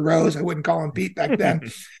said Mr. Rose. I wouldn't call him Pete back then.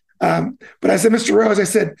 But I said, Mr. Rose, I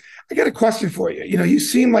said, I got a question for you. You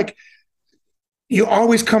seem like you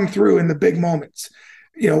always come through in the big moments.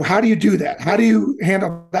 How do you do that? How do you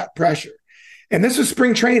handle that pressure? And this was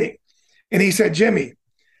spring training. And he said, Jimmy,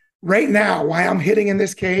 right now, while I'm hitting in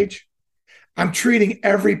this cage, I'm treating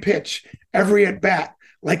every pitch, every at bat,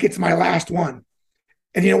 like it's my last one.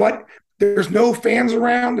 And you know what? There's no fans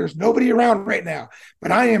around. There's nobody around right now.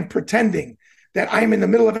 But I am pretending that I'm in the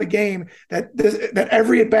middle of a game, that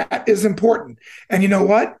every at bat is important. And you know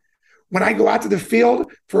what? When I go out to the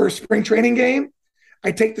field for a spring training game,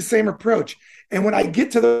 I take the same approach. And when I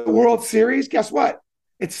get to the World Series, guess what?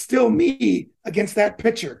 It's still me against that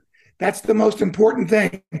pitcher. That's the most important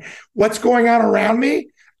thing. What's going on around me,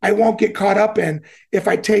 I won't get caught up in if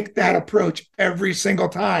I take that approach every single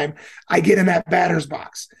time I get in that batter's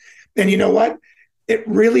box. And you know what? It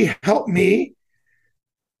really helped me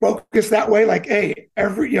focus that way. Like, hey,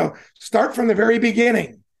 start from the very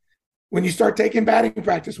beginning. When you start taking batting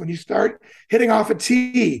practice, when you start hitting off a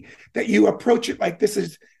tee, that you approach it like this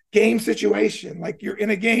is game situation, like you're in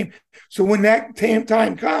a game. So when that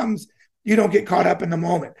time comes, you don't get caught up in the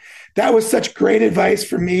moment. That was such great advice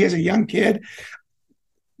for me as a young kid.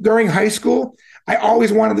 During high school, I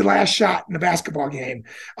always wanted the last shot in a basketball game.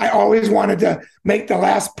 I always wanted to make the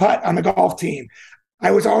last putt on the golf team.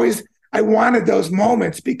 I wanted those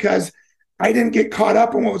moments because I didn't get caught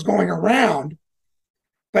up in what was going around.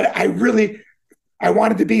 But I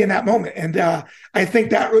wanted to be in that moment. And I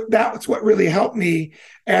think that's what really helped me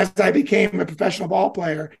as I became a professional ball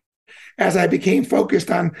player, as I became focused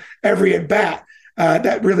on every at bat.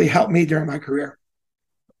 That really helped me during my career.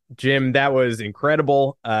 Jim, that was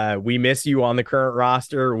incredible. We miss you on the current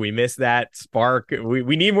roster. We miss that spark.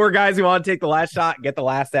 We need more guys who want to take the last shot, get the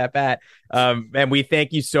last at bat. And we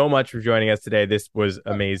thank you so much for joining us today. This was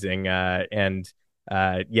amazing. I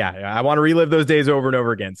want to relive those days over and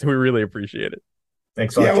over again. So we really appreciate it.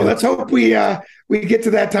 Thanks. Yeah, well, let's hope we get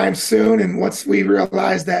to that time soon. And once we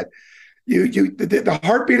realize that the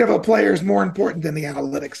heartbeat of a player is more important than the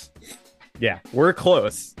analytics. Yeah, we're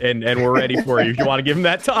close and we're ready for you. If you want to give him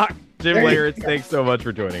that talk, Jim Leyritz, thanks so much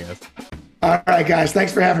for joining us. All right, guys.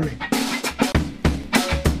 Thanks for having me.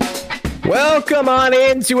 Welcome on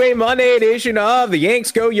into a Monday edition of the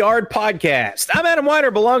Yanks Go Yard podcast. I'm Adam Weiner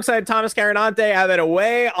alongside Thomas Carinante. I've been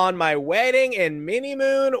away on my wedding in Mini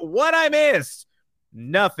Moon. What I missed?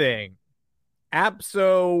 Nothing.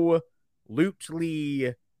 Absolutely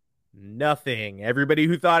nothing. Everybody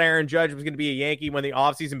who thought Aaron Judge was going to be a Yankee when the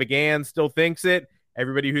offseason began still thinks it.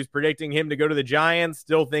 Everybody who's predicting him to go to the Giants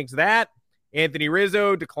still thinks that. Anthony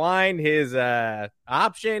Rizzo declined his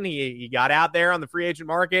option. He got out there on the free agent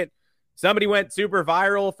market. Somebody went super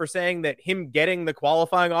viral for saying that him getting the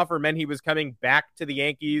qualifying offer meant he was coming back to the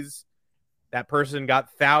Yankees. That person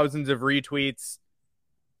got thousands of retweets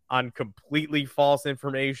on completely false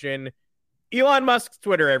information. Elon Musk's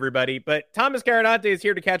Twitter, everybody. But Thomas Carinante is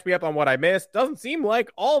here to catch me up on what I missed. Doesn't seem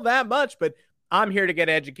like all that much, but I'm here to get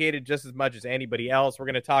educated just as much as anybody else. We're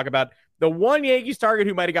going to talk about the one Yankees target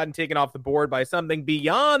who might have gotten taken off the board by something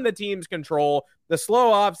beyond the team's control, the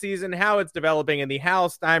slow offseason, how it's developing, and the Hal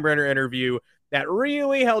Steinbrenner interview that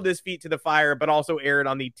really held his feet to the fire, but also aired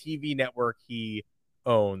on the TV network he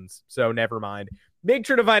owns. So never mind. Make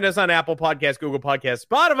sure to find us on Apple Podcasts, Google Podcasts,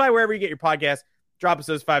 Spotify, wherever you get your podcasts. Drop us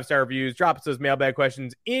those 5-star reviews. Drop us those mailbag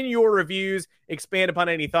questions in your reviews. Expand upon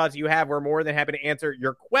any thoughts you have. We're more than happy to answer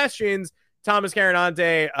your questions. Thomas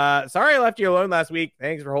Carinante, sorry I left you alone last week.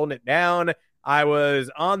 Thanks for holding it down. I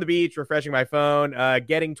was on the beach refreshing my phone,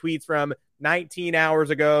 getting tweets from 19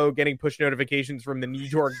 hours ago, getting push notifications from the New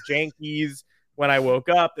York Yankees when I woke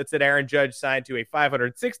up that said Aaron Judge signed to a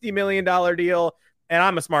 $560 million deal. And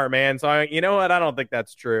I'm a smart man, so you know what? I don't think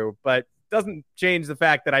that's true, but doesn't change the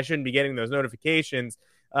fact that I shouldn't be getting those notifications.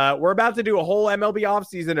 We're about to do a whole MLB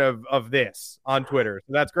offseason of this on Twitter,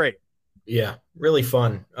 so that's great. Yeah, really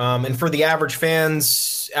fun. And for the average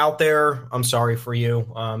fans out there, I'm sorry for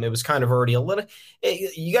you. It was kind of already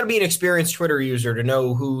you got to be an experienced Twitter user to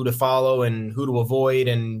know who to follow and who to avoid,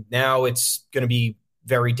 and now it's going to be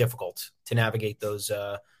very difficult to navigate those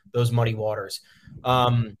muddy waters.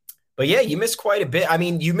 But yeah, you missed quite a bit. I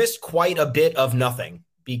mean, you missed quite a bit of nothing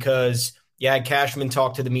because you had Cashman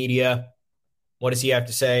talk to the media. What does he have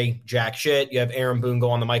to say? Jack shit. You have Aaron Boone go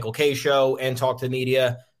on the Michael Kay show and talk to the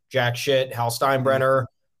media. Jack shit. Hal Steinbrenner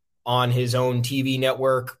on his own TV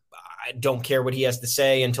network. I don't care what he has to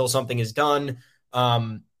say until something is done,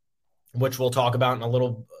 which we'll talk about in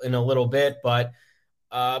a little bit. But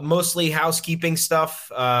mostly housekeeping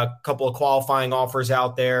stuff. A couple of qualifying offers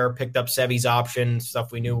out there. Picked up Sevy's option.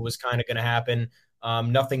 Stuff we knew was kind of going to happen.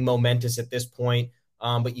 Nothing momentous at this point.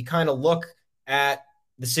 But you kind of look at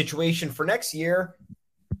the situation for next year.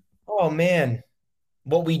 Oh, man.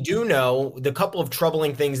 What we do know, the couple of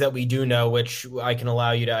troubling things that we do know, which I can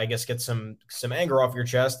allow you to, I guess, get some anger off your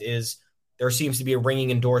chest, is there seems to be a ringing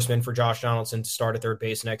endorsement for Josh Donaldson to start at third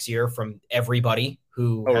base next year from everybody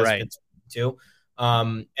who has been to.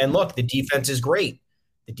 And look, the defense is great.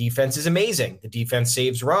 The defense is amazing. The defense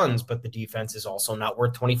saves runs, but the defense is also not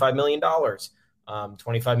worth $25 million.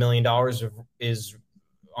 $25 million is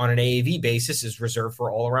on an AAV basis is reserved for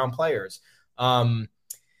all-around players.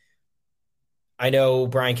 I know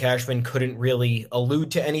Brian Cashman couldn't really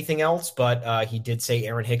allude to anything else, but he did say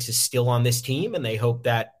Aaron Hicks is still on this team, and they hope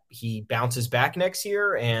that he bounces back next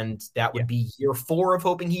year, and that would be year 4 of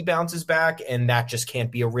hoping he bounces back, and that just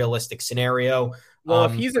can't be a realistic scenario. Well,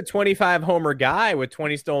 if he's a 25-homer guy with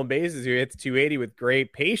 20 stolen bases who hits 280 with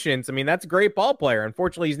great patience, I mean, that's a great ball player.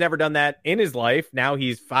 Unfortunately, he's never done that in his life. Now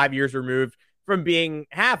he's 5 years removed from being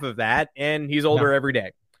half of that, and he's older every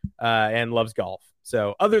day and loves golf.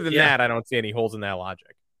 So other than that, I don't see any holes in that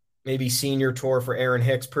logic. Maybe senior tour for Aaron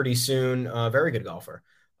Hicks pretty soon. Very good golfer.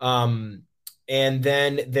 And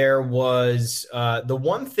then there was the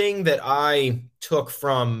one thing that I took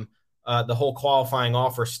from the whole qualifying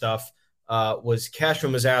offer stuff was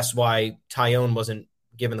Cashman was asked why Taillon wasn't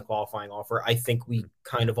given the qualifying offer. I think we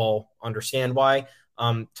kind of all understand why.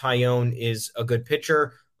 Taillon is a good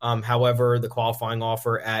pitcher. However, the qualifying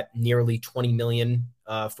offer at nearly $20 million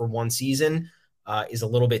for one season is a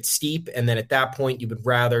little bit steep. And then at that point, you would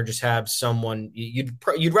rather just have someone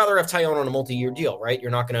you'd rather have Taillon on a multi-year deal, right? You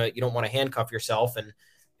don't want to handcuff yourself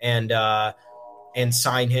and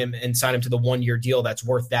sign him to the 1-year deal that's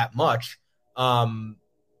worth that much.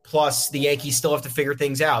 Plus the Yankees still have to figure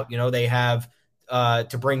things out. You know, they have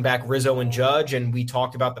to bring back Rizzo and Judge, and we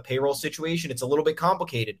talked about the payroll situation. It's a little bit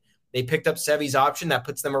complicated. They picked up Sevy's option. That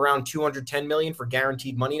puts them around $210 million for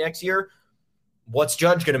guaranteed money next year. What's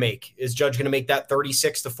Judge going to make? Is Judge going to make that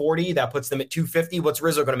 36 to 40? That puts them at 250. What's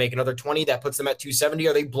Rizzo going to make? Another 20? That puts them at 270.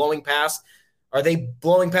 Are they blowing past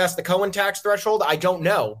the Cohen tax threshold? I don't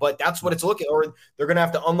know, but that's what it's looking. Or they're going to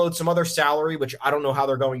have to unload some other salary, which I don't know how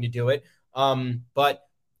they're going to do it. But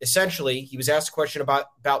essentially, he was asked a question about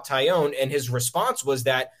Taillon, and his response was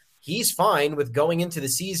that he's fine with going into the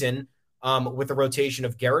season with a rotation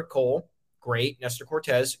of Garrett Cole, great, Nestor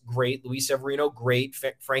Cortez, great, Luis Severino, great,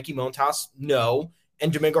 Frankie Montas, no,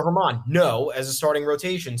 and Domingo Germán, no, as a starting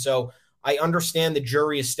rotation. So I understand the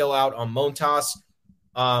jury is still out on Montas.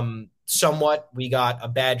 Somewhat, we got a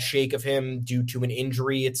bad shake of him due to an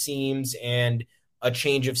injury, it seems, and a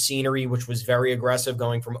change of scenery, which was very aggressive,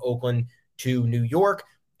 going from Oakland to New York,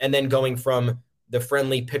 and then going from the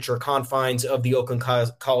friendly pitcher confines of the Oakland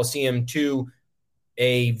Coliseum to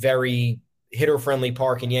a very hitter-friendly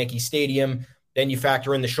park in Yankee Stadium. Then you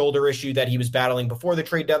factor in the shoulder issue that he was battling before the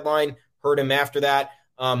trade deadline, hurt him after that.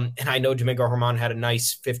 And I know Domingo Germán had a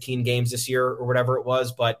nice 15 games this year or whatever it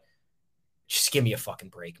was, but just give me a fucking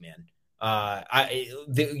break, man.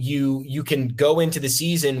 You can go into the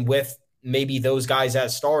season with maybe those guys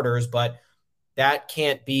as starters, but that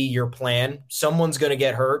can't be your plan. Someone's going to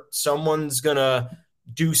get hurt. Someone's going to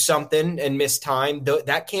do something and miss time.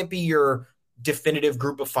 That can't be your definitive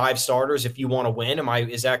group of 5 starters if you want to win.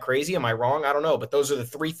 Is that crazy? Am I wrong? I don't know. But those are the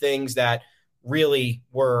 3 things that really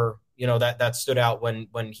were, that stood out when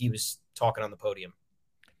he was talking on the podium.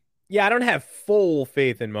 Yeah, I don't have full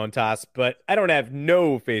faith in Montas, but I don't have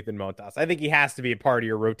no faith in Montas. I think he has to be a part of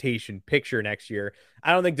your rotation picture next year.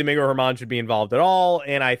 I don't think Domingo Germán should be involved at all,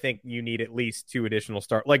 and I think you need at least 2 additional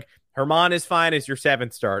start. Like, Germán is fine as your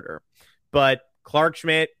 7th starter, but Clarke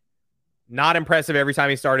Schmidt, not impressive every time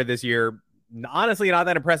he started this year. Honestly, not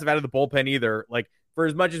that impressive out of the bullpen either. Like, for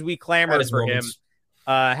as much as we clamored for him,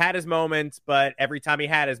 had his moments, but every time he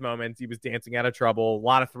had his moments, he was dancing out of trouble. A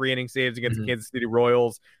lot of 3-inning saves against the Kansas City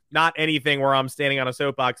Royals. Not anything where I'm standing on a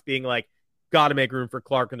soapbox being like, got to make room for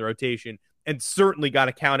Clarke in the rotation, and certainly got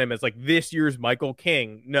to count him as like this year's Michael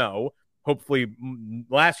King. No, hopefully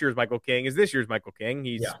last year's Michael King is this year's Michael King.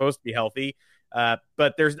 He's supposed to be healthy.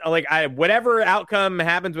 But there's whatever outcome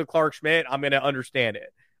happens with Clarke Schmidt, I'm going to understand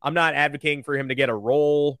it. I'm not advocating for him to get a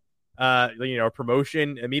role,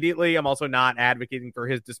 promotion immediately. I'm also not advocating for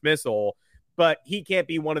his dismissal, but he can't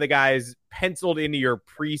be one of the guys penciled into your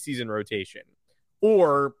preseason rotation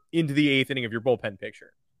or into the 8th inning of your bullpen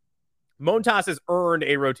picture. Montas has earned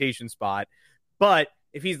a rotation spot, but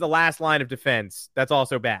if he's the last line of defense, that's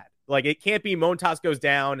also bad. Like, it can't be Montas goes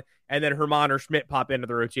down and then Germán or Schmidt pop into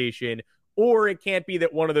the rotation, or it can't be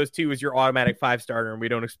that one of those 2 is your automatic 5 starter and we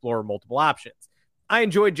don't explore multiple options. I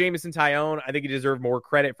enjoyed Jameson Taillon. I think he deserved more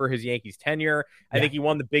credit for his Yankees tenure. I think he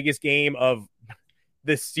won the biggest game of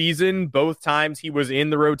this season both times he was in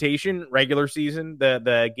the rotation, regular season,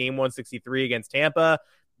 the game 163 against Tampa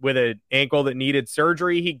with an ankle that needed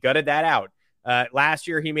surgery. He gutted that out. Last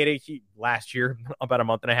year, about a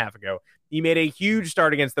month and a half ago, he made a huge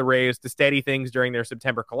start against the Rays to steady things during their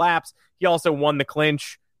September collapse. He also won the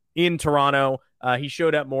clinch in Toronto. He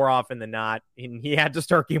showed up more often than not, and he had to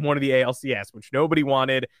start game 1 of the ALCS, which nobody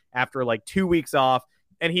wanted after like 2 weeks off,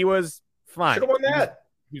 and he was fine. Should have won that.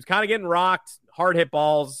 He was kind of getting rocked, hard hit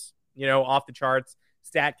balls, off the charts.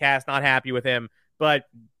 StatCast not happy with him, but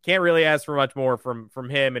can't really ask for much more from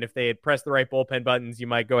him. And if they had pressed the right bullpen buttons, you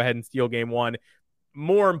might go ahead and steal game 1.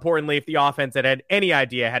 More importantly, if the offense had any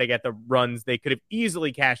idea how to get the runs, they could have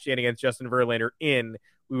easily cashed in against Justin Verlander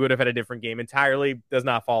we would have had a different game entirely. Does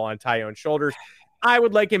not fall on Taillon's shoulders. I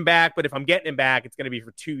would like him back, but if I'm getting him back, it's going to be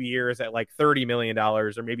for 2 years at like $30 million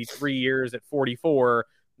or maybe 3 years at 44,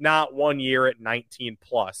 not 1 year at 19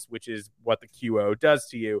 plus, which is what the QO does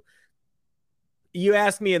to you. You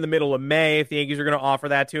ask me in the middle of May if the Yankees are going to offer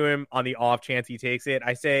that to him on the off chance he takes it.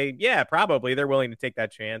 I say, yeah, probably. They're willing to take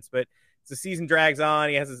that chance, but as the season drags on,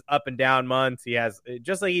 he has his up and down months. He has,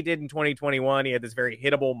 just like he did in 2021, he had this very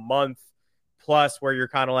hittable month plus where you're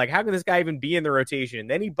kind of like, how can this guy even be in the rotation?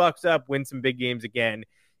 Then he bucks up, wins some big games again,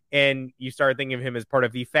 and you start thinking of him as part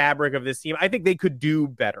of the fabric of this team. I think they could do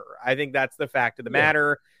better. I think that's the fact of the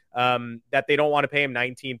matter, that they don't want to pay him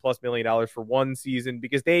 $19+ million for one season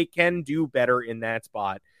because they can do better in that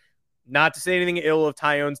spot. Not to say anything ill of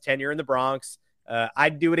Taillon's tenure in the Bronx.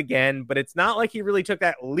 I'd do it again, but it's not like he really took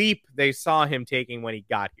that leap they saw him taking when he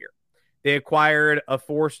got here. They acquired a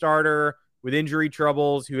 4-starter with injury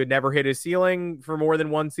troubles who had never hit his ceiling for more than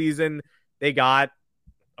one season. They got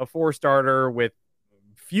a 4-starter with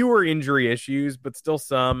fewer injury issues, but still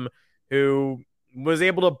some, who was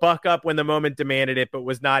able to buck up when the moment demanded it, but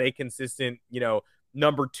was not a consistent,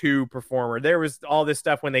 number 2 performer. There was all this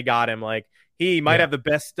stuff when they got him. Like, he might have the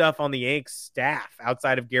best stuff on the Yanks staff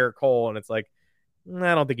outside of Garrett Cole. And it's like,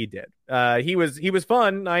 I don't think he did. He was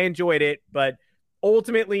fun. I enjoyed it, but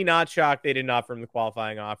ultimately not shocked they didn't offer him the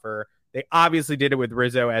qualifying offer. They obviously did it with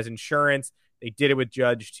Rizzo as insurance. They did it with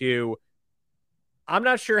Judge too. I'm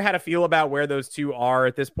not sure how to feel about where those two are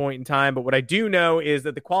at this point in time, but what I do know is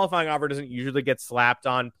that the qualifying offer doesn't usually get slapped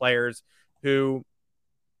on players who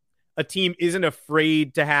a team isn't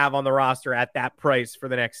afraid to have on the roster at that price for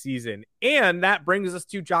the next season. And that brings us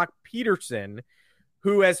to Joc Pederson,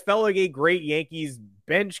 who has felt like a great Yankees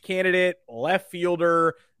bench candidate, left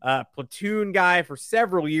fielder, platoon guy for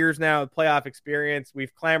several years now with playoff experience.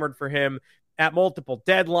 We've clamored for him at multiple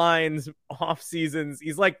deadlines, off seasons.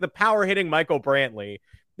 He's like the power hitting Michael Brantley.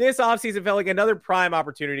 This offseason felt like another prime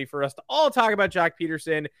opportunity for us to all talk about Joc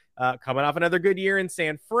Pederson coming off another good year in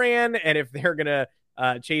San Fran. And if they're going to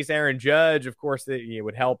chase Aaron Judge, of course, it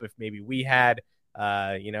would help if maybe we had,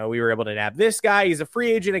 we were able to nab this guy. He's a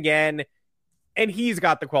free agent again, and he's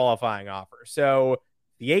got the qualifying offer. So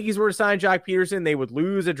the Yankees were to sign Joc Pederson, they would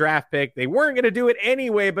lose a draft pick. They weren't going to do it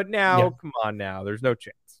anyway, but now, come on now, there's no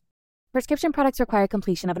chance. Prescription products require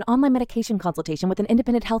completion of an online medication consultation with an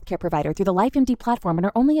independent healthcare provider through the LifeMD platform and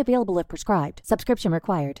are only available if prescribed. Subscription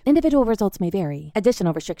required. Individual results may vary.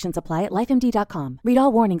 Additional restrictions apply at lifemd.com. Read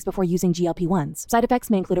all warnings before using GLP-1s. Side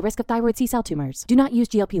effects may include a risk of thyroid C-cell tumors. Do not use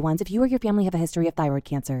GLP-1s if you or your family have a history of thyroid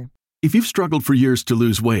cancer. If you've struggled for years to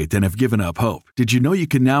lose weight and have given up hope, did you know you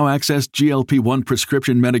can now access GLP-1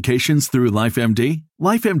 prescription medications through LifeMD?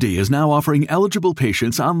 LifeMD is now offering eligible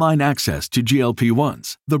patients online access to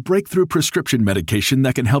GLP-1s, the breakthrough prescription medication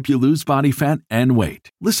that can help you lose body fat and weight.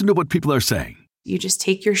 Listen to what people are saying. You just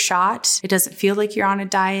take your shot. It doesn't feel like you're on a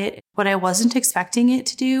diet. What I wasn't expecting it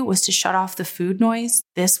to do was to shut off the food noise.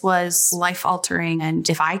 This was life-altering, and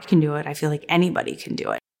if I can do it, I feel like anybody can do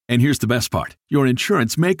it. And here's the best part. Your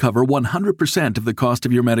insurance may cover 100% of the cost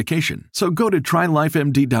of your medication. So go to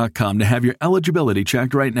TryLifeMD.com to have your eligibility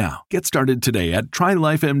checked right now. Get started today at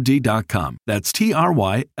TryLifeMD.com. That's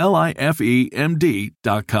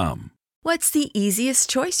TryLifeMD.com. What's the easiest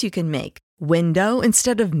choice you can make? Window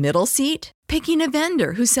instead of middle seat? Picking a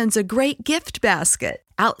vendor who sends a great gift basket?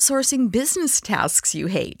 Outsourcing business tasks you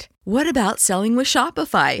hate? What about selling with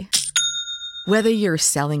Shopify? Whether you're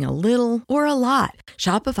selling a little or a lot,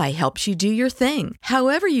 Shopify helps you do your thing,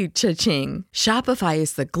 however you cha-ching. Shopify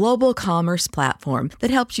is the global commerce platform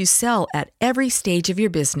that helps you sell at every stage of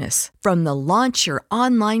your business. From the launch your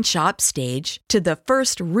online shop stage to the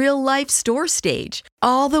first real-life store stage,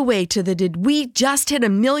 all the way to the did we just hit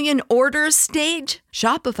 1 million orders stage.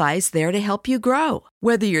 Shopify's there to help you grow.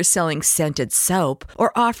 Whether you're selling scented soap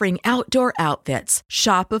or offering outdoor outfits,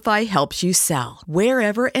 Shopify helps you sell.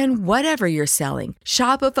 Wherever and whatever you're selling,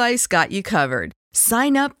 Shopify's got you covered.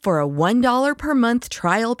 Sign up for a $1 per month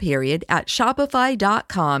trial period at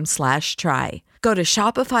shopify.com/try. Go to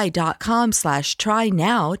shopify.com/try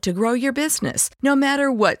now to grow your business, no matter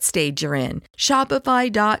what stage you're in.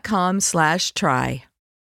 Shopify.com/try.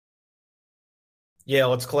 Yeah,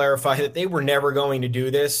 let's clarify that they were never going to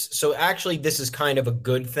do this. So actually, this is kind of a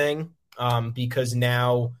good thing because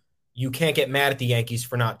now you can't get mad at the Yankees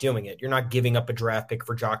for not doing it. You're not giving up a draft pick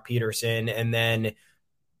for Joc Pederson, and then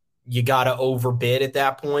you got to overbid at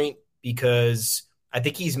that point because I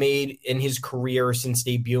think he's made in his career since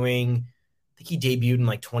debuting, I think he debuted in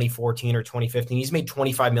like 2014 or 2015. He's made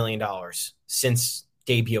 $25 million since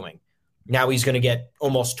debuting. Now he's going to get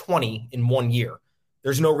almost 20 in 1 year.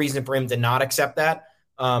 There's no reason for him to not accept that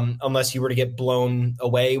unless he were to get blown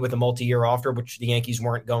away with a multi-year offer, which the Yankees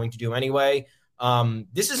weren't going to do anyway.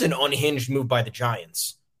 This is an unhinged move by the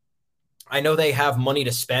Giants. I know they have money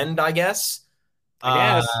to spend, I guess.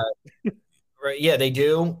 Right, yeah, they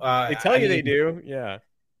do. They tell you they do. Yeah.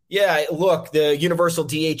 Yeah, look, the universal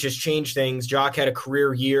DH has changed things. Joc had a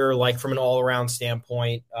career year, like from an all-around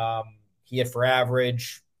standpoint. He hit for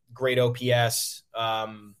average, great OPS,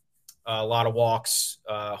 a lot of walks,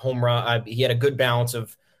 home run. He had a good balance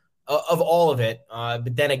of all of it.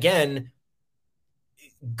 But then again,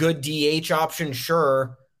 good DH option,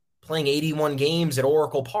 sure. Playing 81 games at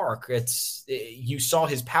Oracle Park, you saw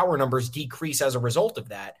his power numbers decrease as a result of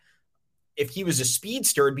that. If he was a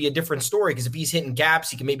speedster, it'd be a different story because if he's hitting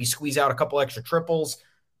gaps, he can maybe squeeze out a couple extra triples.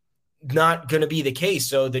 Not going to be the case.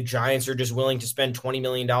 So the Giants are just willing to spend $20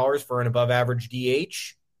 million for an above-average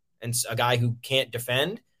DH and a guy who can't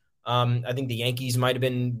defend. I think the Yankees might have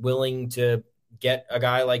been willing to get a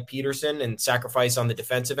guy like Pederson and sacrifice on the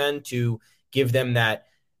defensive end to give them that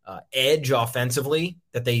edge offensively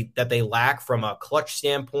that they lack from a clutch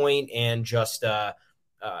standpoint and just a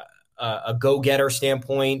go-getter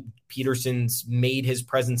standpoint. Pederson's made his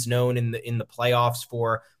presence known in the playoffs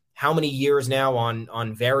for how many years now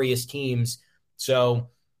on various teams. So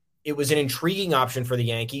it was an intriguing option for the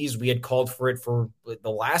Yankees. We had called for it for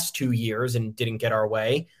the last 2 years and didn't get our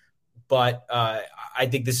way. But I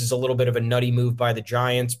think this is a little bit of a nutty move by the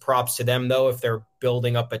Giants. Props to them, though, if they're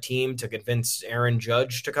building up a team to convince Aaron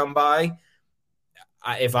Judge to come by.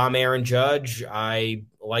 If I'm Aaron Judge, I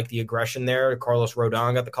like the aggression there. Carlos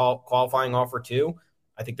Rodon got the qualifying offer, too.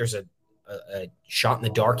 I think there's a shot in the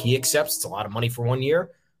dark he accepts. It's a lot of money for 1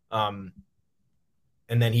 year. And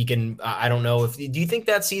then he can I don't know. Do you think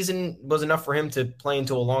that season was enough for him to play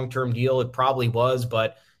into a long-term deal? It probably was,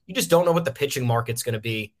 but you just don't know what the pitching market's going to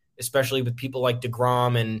be, especially with people like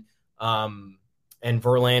DeGrom and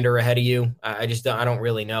Verlander ahead of you. I don't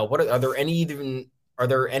really know. Are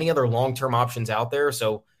there any other long-term options out there?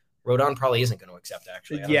 So Rodon probably isn't going to accept,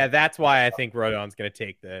 actually. Yeah, that's why I think Rodon's going to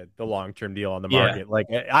take the long-term deal on the market. Yeah. Like,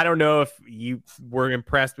 I don't know if you were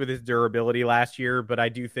impressed with his durability last year, but I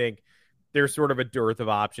do think there's sort of a dearth of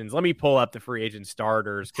options. Let me pull up the free agent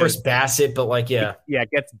starters. Chris Bassett, but like, yeah. Yeah,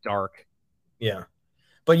 it gets dark. Yeah.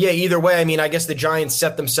 But yeah, either way, I mean, I guess the Giants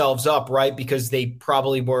set themselves up, right? Because they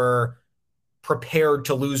probably were prepared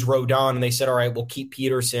to lose Rodon, and they said, all right, we'll keep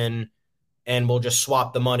Peterson and we'll just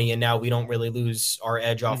swap the money, and now we don't really lose our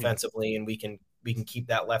edge offensively, and we can keep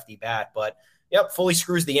that lefty bat. But yep, fully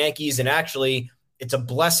screws the Yankees, and actually it's a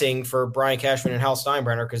blessing for Brian Cashman and Hal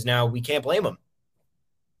Steinbrenner because now we can't blame them.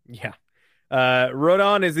 Yeah.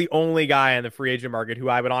 Rodon is the only guy on the free agent market who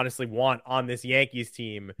I would honestly want on this Yankees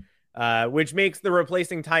team, which makes the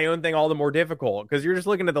replacing Tyone thing all the more difficult because you're just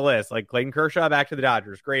looking at the list. Like Clayton Kershaw back to the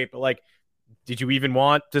Dodgers, great, but like, did you even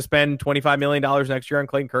want to spend $25 million next year on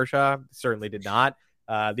Clayton Kershaw? Certainly did not.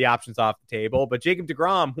 The option's off the table. But Jacob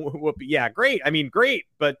deGrom, yeah, great. I mean, great,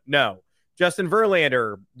 but no. Justin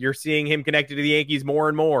Verlander, you're seeing him connected to the Yankees more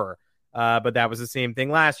and more. But that was the same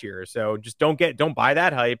thing last year. So just don't buy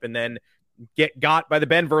that hype and then get got by the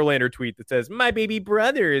Ben Verlander tweet that says, my baby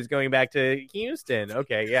brother is going back to Houston.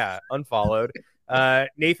 Okay, yeah, unfollowed.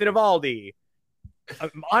 Nathan Eovaldi.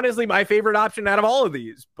 Honestly, my favorite option out of all of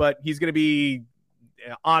these, but he's going to be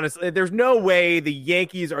honestly, there's no way the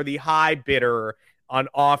Yankees are the high bidder on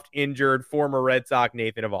oft-injured former Red Sox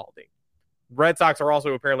Nathan Eovaldi. Red Sox are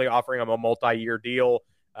also apparently offering him a multi-year deal.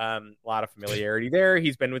 A lot of familiarity there.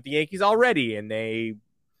 He's been with the Yankees already, and they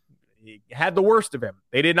had the worst of him.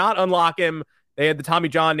 They did not unlock him. They had the Tommy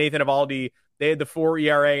John Nathan Eovaldi. They had the 4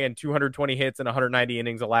 ERA and 220 hits and 190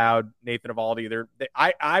 innings allowed. Nathan Eovaldi.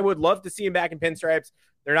 I would love to see him back in pinstripes.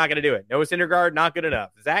 They're not going to do it. Noah Syndergaard, not good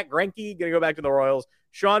enough. Zach Greinke going to go back to the Royals.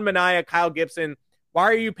 Sean Manaea, Kyle Gibson. Why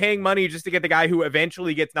are you paying money just to get the guy who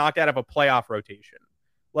eventually gets knocked out of a playoff rotation?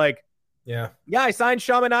 Like, yeah, I signed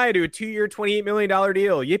Sean Manaea to a 2-year, $28 million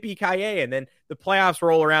deal. Yippee-ki-yay. And then the playoffs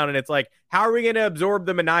roll around, and it's like, how are we going to absorb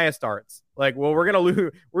the Manaea starts? Like, well, we're going to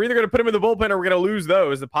lose. We're either going to put him in the bullpen or we're going to lose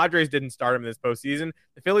those. The Padres didn't start him this postseason.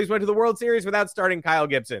 The Phillies went to the World Series without starting Kyle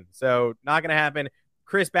Gibson. So not going to happen.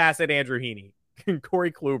 Chris Bassett, Andrew Heaney,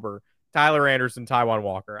 Corey Kluber, Tyler Anderson, Taijuan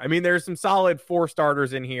Walker. I mean, there's some solid 4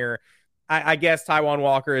 starters in here. I guess Taijuan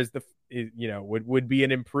Walker would be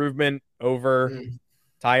an improvement over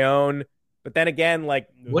Tyone. But then again, like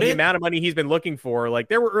amount of money he's been looking for, like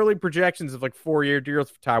there were early projections of like 4-year deals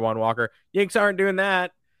for Taijuan Walker. Yanks aren't doing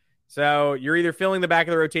that. So you're either filling the back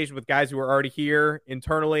of the rotation with guys who are already here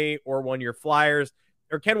internally or 1-year flyers.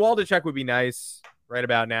 Or Ken Waldichuk would be nice right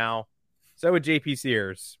about now. So would JP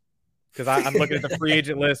Sears. Because I'm looking at the free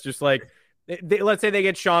agent list, just like, let's say they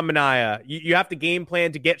get Sean Manaea. You have to game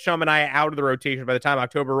plan to get Sean Manaea out of the rotation by the time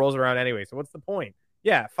October rolls around anyway. So what's the point?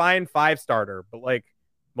 Yeah, fine, 5-starter. But like,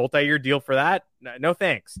 multi-year deal for that? No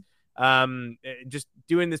thanks. Just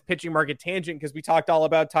doing this pitching market tangent because we talked all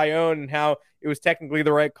about Tyone and how it was technically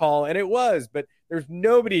the right call, and it was, but there's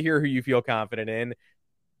nobody here who you feel confident in.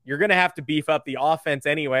 You're going to have to beef up the offense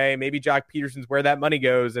anyway. Maybe Jock Peterson's where that money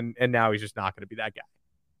goes, and now he's just not going to be that guy.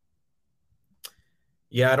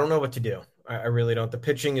 Yeah, I don't know what to do. I really don't. The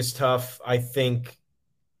pitching is tough. I think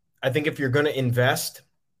if you're going to invest,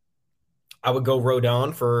 I would go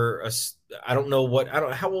Rodon for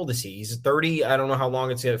how old is he? He's 30. I don't know how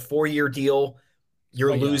long it's a 4-year deal.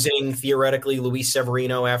 You're losing theoretically Luis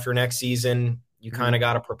Severino after next season. You kind of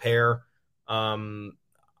got to prepare.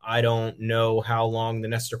 I don't know how long the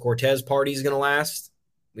Nestor Cortez party is going to last.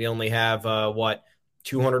 We only have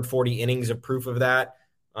 240 innings of proof of that.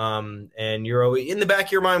 And you're always in the back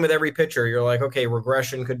of your mind with every pitcher. You're like, okay,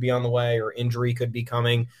 regression could be on the way or injury could be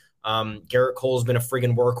coming. Garrett Cole's been a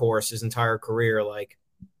friggin' workhorse his entire career. Like,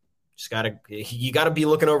 you gotta be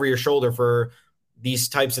looking over your shoulder for these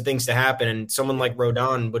types of things to happen. And someone like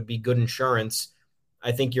Rodon would be good insurance.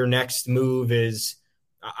 I think your next move is,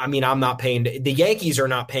 I'm not paying. The Yankees are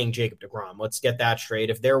not paying Jacob deGrom. Let's get that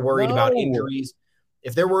straight. If they're worried about injuries, and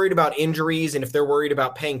if they're worried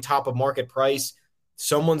about paying top of market price,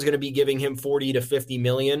 someone's going to be giving him 40 to 50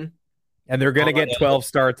 million. And they're going to get 12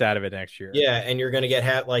 starts out of it next year. Yeah, and you're going to get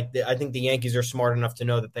I think the Yankees are smart enough to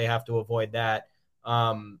know that they have to avoid that.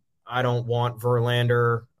 I don't want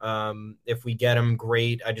Verlander. If we get him,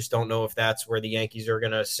 great. I just don't know if that's where the Yankees are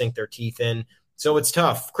going to sink their teeth in. So it's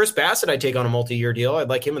tough. Chris Bassett, I take on a multi-year deal. I'd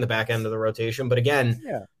like him in the back end of the rotation. But again,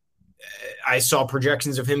 I saw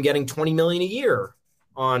projections of him getting $20 million a year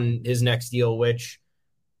on his next deal, which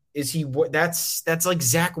is that's like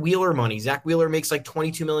Zach Wheeler money. Zach Wheeler makes like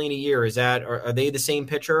 $22 million a year. Are they the same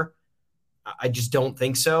pitcher? I just don't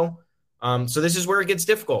think so. So this is where it gets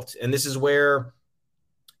difficult. And this is where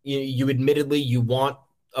you admittedly, you want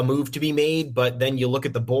a move to be made, but then you look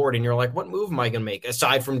at the board and you're like, what move am I going to make?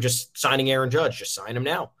 Aside from just signing Aaron Judge, just sign him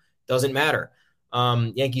now. Doesn't matter.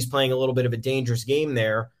 Yankees playing a little bit of a dangerous game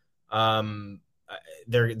there. They're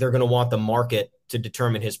going to want the market to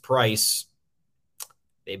determine his price.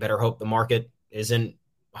 They better hope the market isn't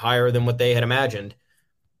higher than what they had imagined.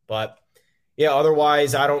 But yeah,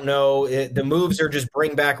 otherwise, I don't know. The moves are just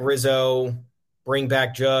bring back Rizzo, bring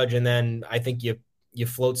back Judge, and then I think you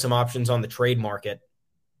float some options on the trade market.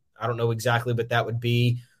 I don't know exactly what that would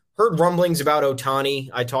be. Heard rumblings about Ohtani.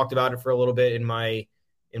 I talked about it for a little bit in my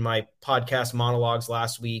podcast monologues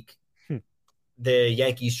last week. The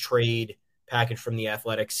Yankees trade package from the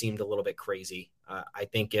Athletics seemed a little bit crazy. I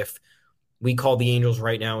think if we called the Angels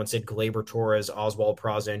right now and said Gleyber Torres, Oswald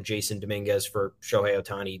Peraza, and Jason Dominguez for Shohei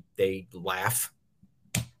Ohtani, they laugh.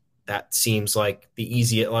 That seems like the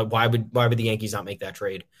easiest. Like, why would the Yankees not make that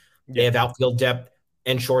trade? They have outfield depth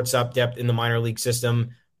and shortstop depth in the minor league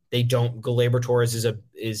system. They don't. Gleyber Torres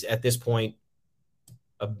is at this point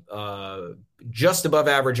a just above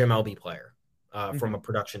average MLB player from a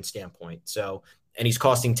production standpoint. So, and he's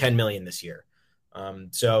costing $10 million this year.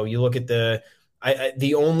 So you look at the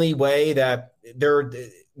only way that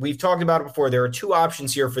we've talked about it before. There are two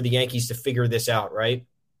options here for the Yankees to figure this out, right?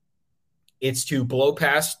 It's to blow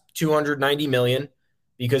past $290 million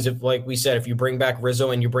because if, like we said, if you bring back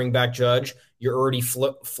Rizzo and you bring back Judge, you're already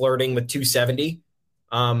flirting with $270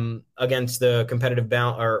 against the competitive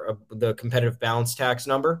balance tax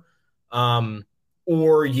number,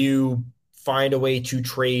 or you find a way to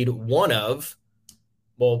trade one of.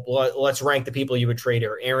 Well, let's rank the people you would trade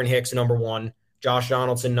here. Aaron Hicks, number 1. Josh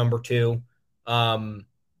Donaldson, number 2. Gleyber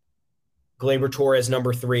Torres,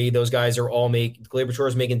 number 3. Those guys are all Gleyber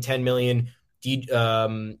Torres making $10 million.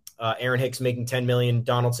 Aaron Hicks making $10 million.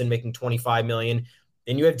 Donaldson making $25 million.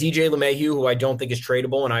 Then you have DJ LeMahieu, who I don't think is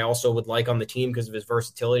tradable, and I also would like on the team because of his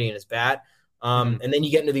versatility and his bat. And then you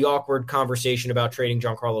get into the awkward conversation about trading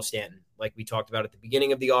Giancarlo Stanton, like we talked about at the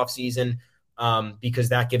beginning of the offseason, because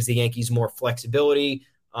that gives the Yankees more flexibility.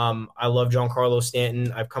 I love Giancarlo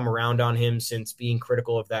Stanton. I've come around on him since being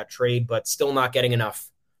critical of that trade, but still not getting enough.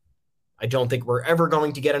 I don't think we're ever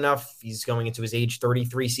going to get enough. He's going into his age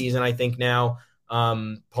 33 season, I think now.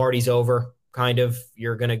 Party's over, kind of.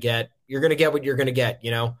 You're gonna get what you're gonna get,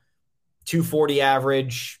 240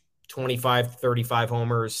 average, 25 to 35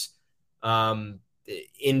 homers,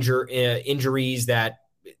 injuries that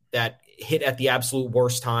hit at the absolute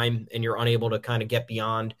worst time, and you're unable to kind of get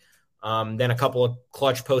beyond. Then a couple of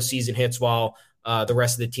clutch postseason hits while the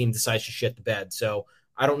rest of the team decides to shit the bed. So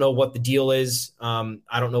I don't know what the deal is.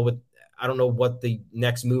 I don't know what the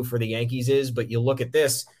next move for the Yankees is, but you look at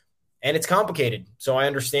this and it's complicated. So I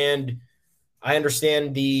understand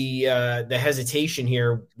the hesitation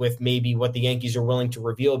here with maybe what the Yankees are willing to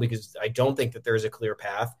reveal, because I don't think that there's a clear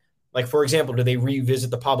path. Like, for example, do they revisit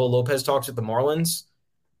the Pablo Lopez talks with the Marlins?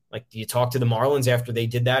 Like, do you talk to the Marlins after they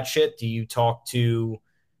did that shit? Do you talk to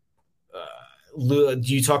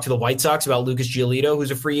the White Sox about Lucas Giolito,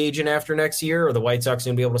 who's a free agent after next year? Or the White Sox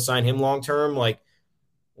going to be able to sign him long-term? Like,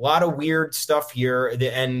 a lot of weird stuff here.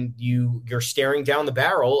 And you're staring down the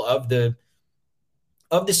barrel of the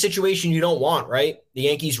situation you don't want, right? The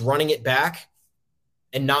Yankees running it back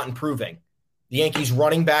and not improving. The Yankees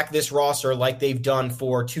running back this roster like they've done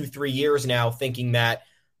for 2-3 years now, thinking that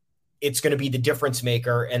it's going to be the difference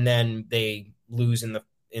maker, and then they lose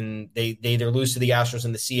they either lose to the Astros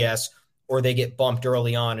in the CS or they get bumped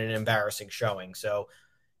early on in an embarrassing showing. So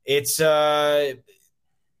it's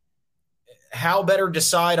how better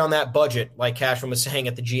decide on that budget, like Cashman was saying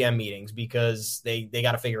at the GM meetings, because they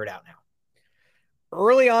got to figure it out now.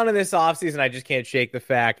 Early on in this offseason, I just can't shake the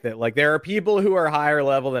fact that, like, there are people who are higher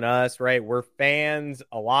level than us, right? We're fans.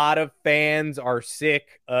 A lot of fans are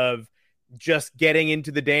sick of just getting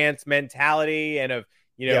into the dance mentality and of,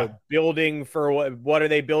 building for what are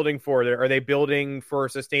they building for? Are they building for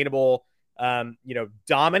sustainable,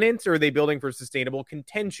 dominance, or are they building for sustainable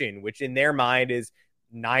contention, which in their mind is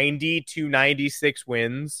 90 to 96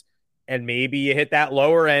 wins. And maybe you hit that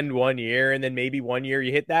lower end one year, and then maybe one year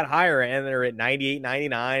you hit that higher end, and they're at 98,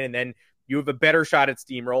 99, and then you have a better shot at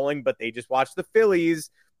steamrolling, but they just watch the Phillies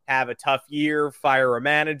have a tough year, fire a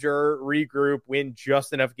manager, regroup, win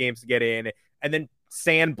just enough games to get in, and then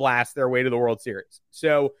sandblast their way to the World Series.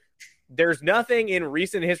 So there's nothing in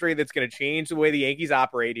recent history that's going to change the way the Yankees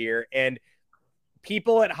operate here, and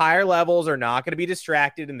people at higher levels are not going to be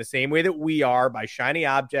distracted in the same way that we are by shiny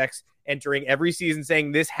objects entering every season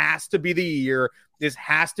saying this has to be the year, this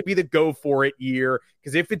has to be the go for it year,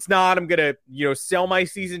 because if it's not, I'm going to, sell my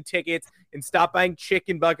season tickets and stop buying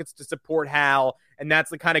chicken buckets to support Hal. And that's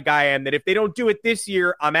the kind of guy I am, that if they don't do it this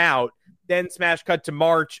year, I'm out. Then smash cut to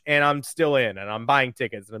March and I'm still in, and I'm buying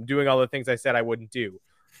tickets and I'm doing all the things I said I wouldn't do.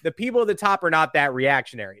 The people at the top are not that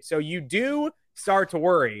reactionary. So you do start to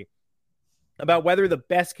worry about whether the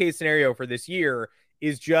best case scenario for this year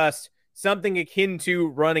is just something akin to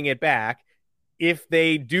running it back. If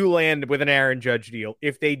they do land with an Aaron Judge deal,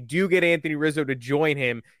 if they do get Anthony Rizzo to join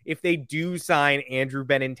him, if they do sign Andrew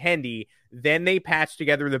Benintendi, then they patch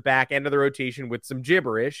together the back end of the rotation with some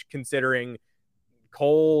gibberish, considering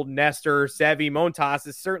Cole, Nestor, Sevy, Montas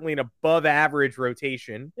is certainly an above average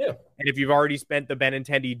rotation. Yeah. And if you've already spent the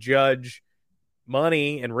Benintendi Judge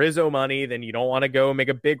money and Rizzo money, then you don't want to go make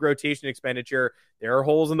a big rotation expenditure. There are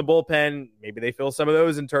holes in the bullpen. Maybe they fill some of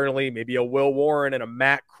those internally. Maybe a Will Warren and a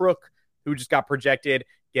Matt Crook, who just got projected,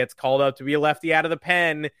 gets called up to be a lefty out of the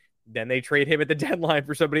pen. Then they trade him at the deadline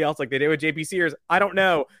for somebody else like they did with JP Sears. I don't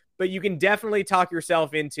know, but you can definitely talk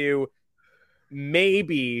yourself into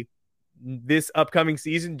maybe this upcoming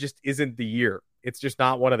season just isn't the year. It's just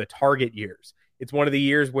not one of the target years. It's one of the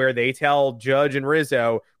years where they tell Judge and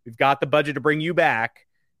Rizzo, we've got the budget to bring you back.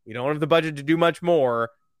 We don't have the budget to do much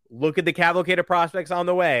more. Look at the cavalcade of prospects on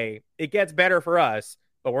the way. It gets better for us.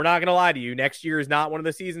 But we're not going to lie to you. Next year is not one of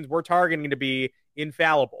the seasons we're targeting to be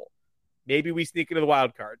infallible. Maybe we sneak into the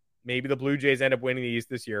wild card. Maybe the Blue Jays end up winning the East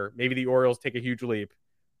this year. Maybe the Orioles take a huge leap.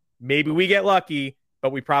 Maybe we get lucky,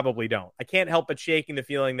 but we probably don't. I can't help but shaking the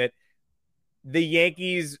feeling that the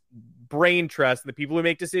Yankees' brain trust, the people who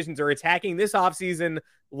make decisions, are attacking this offseason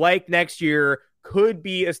like next year could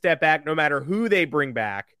be a step back no matter who they bring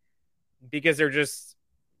back, because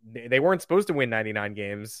they weren't supposed to win 99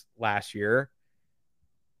 games last year.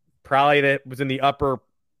 Probably that was in the upper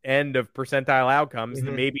end of percentile outcomes.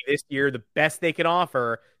 Mm-hmm. Maybe this year, the best they can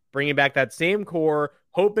offer, bringing back that same core,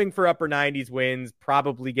 hoping for upper 90s wins,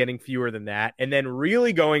 probably getting fewer than that, and then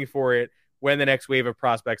really going for it when the next wave of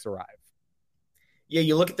prospects arrive. Yeah,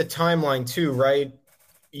 you look at the timeline too, right?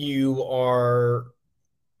 You are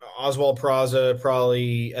Oswald Peraza,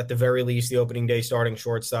 probably at the very least the opening day starting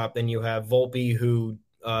shortstop. Then you have Volpe, who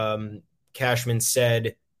Cashman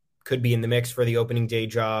said could be in the mix for the opening day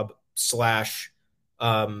job / starting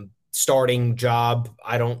job.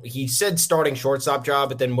 He said starting shortstop job,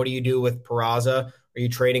 but then what do you do with Peraza? Are you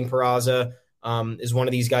trading Peraza? Is one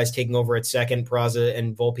of these guys taking over at second? Peraza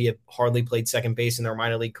and Volpe have hardly played second base in their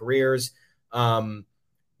minor league careers.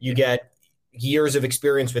 You get years of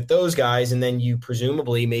experience with those guys, and then you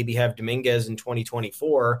presumably maybe have Dominguez in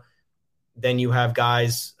 2024. Then you have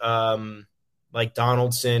guys like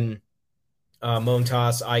Donaldson,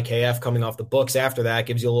 Montas, IKF coming off the books after that.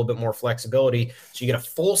 Gives you a little bit more flexibility. So you get a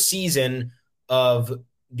full season of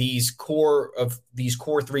these core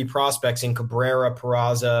three prospects in Cabrera,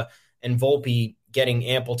 Peraza, and Volpe getting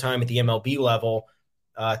ample time at the MLB level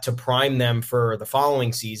to prime them for the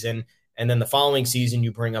following season. And then the following season,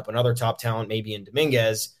 you bring up another top talent, maybe in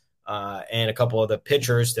Dominguez, and a couple of the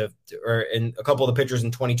pitchers in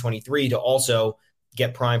 2023 to also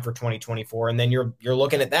get primed for 2024. And then you're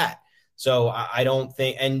looking at that. So I don't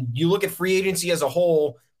think, and you look at free agency as a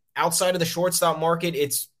whole, outside of the shortstop market,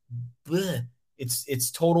 it's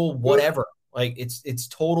total whatever. Like it's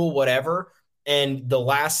total whatever. And the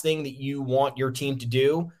last thing that you want your team to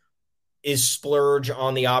do is splurge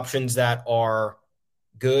on the options that are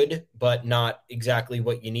good, but not exactly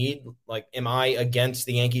what you need. Like, am I against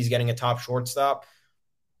the Yankees getting a top shortstop?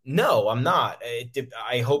 No, I'm not.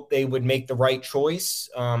 I hope they would make the right choice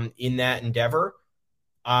in that endeavor.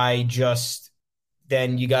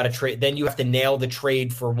 Then you got to trade. Then you have to nail the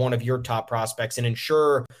trade for one of your top prospects and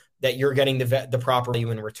ensure that you're getting the proper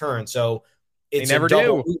value in return. So it's they never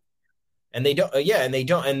do. And they don't. And they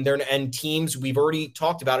don't. And teams, we've already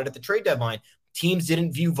talked about it at the trade deadline. Teams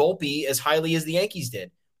didn't view Volpe as highly as the Yankees did.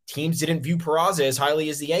 Teams didn't view Peraza as highly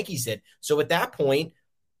as the Yankees did. So at that point,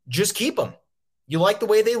 just keep them. You like the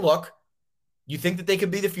way they look. You think that they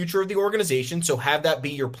could be the future of the organization, so have that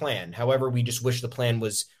be your plan. However, we just wish the plan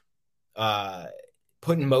was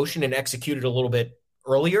put in motion and executed a little bit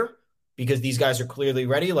earlier because these guys are clearly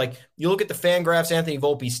ready. Like, you look at the Fangraphs Anthony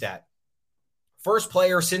Volpe stat. First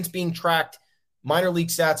player since being tracked minor league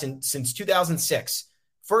stats since 2006.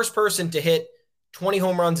 First person to hit 20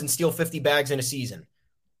 home runs and steal 50 bags in a season.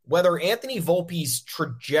 Whether Anthony Volpe's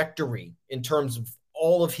trajectory in terms of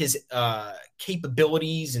all of his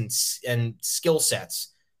capabilities and skill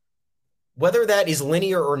sets, whether that is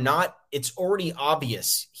linear or not, it's already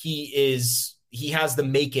obvious he has the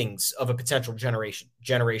makings of a potential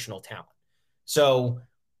generational talent. So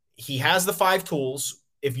he has the 5 tools.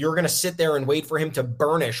 If you're going to sit there and wait for him to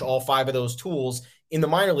burnish all 5 of those tools in the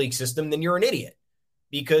minor league system, then you're an idiot,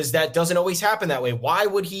 because that doesn't always happen that way. Why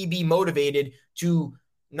would he be motivated to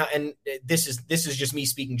not? And this is just me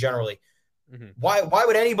speaking generally. Mm-hmm. Why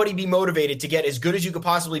would anybody be motivated to get as good as you could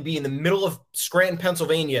possibly be in the middle of Scranton,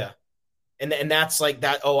 Pennsylvania, And that's like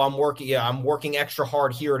that, I'm working extra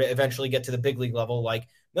hard here to eventually get to the big league level. Like,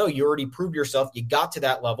 no, you already proved yourself. You got to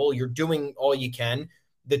that level. You're doing all you can.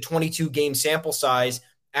 The 22 game sample size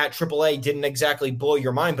at AAA didn't exactly blow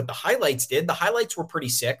your mind, but the highlights did. The highlights were pretty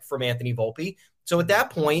sick from Anthony Volpe. So at that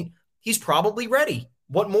point, he's probably ready.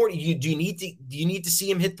 What more do you need to see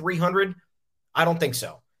him hit 300? I don't think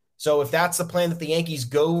so. So if that's the plan that the Yankees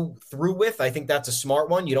go through with, I think that's a smart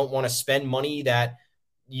one. You don't want to spend money that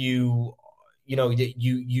you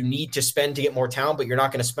need to spend to get more talent, but you're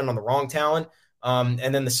not going to spend on the wrong talent.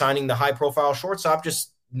 And then the signing the high profile shortstop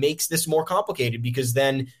just makes this more complicated, because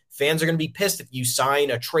then fans are going to be pissed if you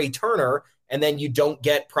sign a Trey Turner and then you don't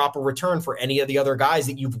get proper return for any of the other guys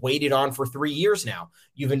that you've waited on for 3 years now.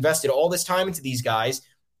 You've invested all this time into these guys,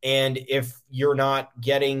 and if you're not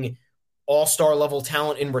getting all-star level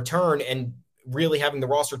talent in return and really having the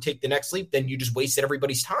roster take the next leap, then you just wasted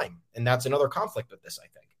everybody's time. And that's another conflict with this, I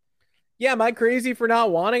think. Yeah, am I crazy for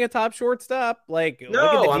not wanting a top shortstop? Like,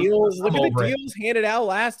 no, look at the deals handed out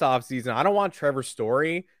last offseason. I don't want Trevor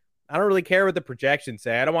Story. I don't really care what the projections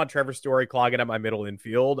say. I don't want Trevor Story clogging up my middle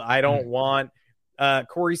infield. I don't want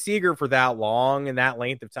Corey Seager for that long and that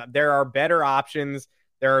length of time. There are better options.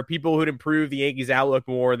 There are people who'd improve the Yankees' outlook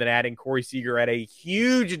more than adding Corey Seager at a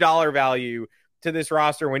huge dollar value to this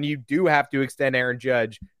roster when you do have to extend Aaron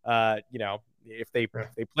Judge. If they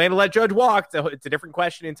plan to let Judge walk, it's a different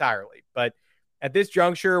question entirely. But at this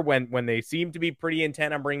juncture, when they seem to be pretty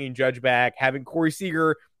intent on bringing Judge back, having Corey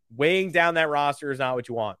Seager weighing down that roster is not what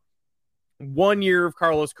you want. 1 year of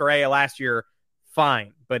Carlos Correa last year,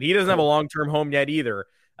 fine. But he doesn't have a long-term home yet either.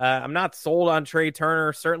 I'm not sold on Trey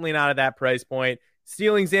Turner, certainly not at that price point.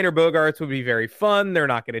 Stealing Xander Bogaerts would be very fun. They're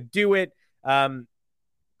not going to do it.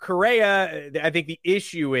 Correa, I think the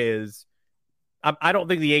issue is, I don't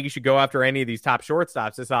think the Yankees should go after any of these top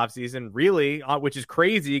shortstops this offseason, really, which is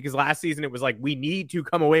crazy because last season it was like, we need to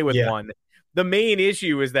come away with one. The main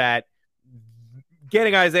issue is that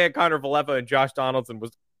getting Isaiah Conner-Vallejo and Josh Donaldson was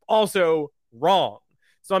also wrong.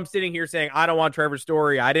 So I'm sitting here saying, I don't want Trevor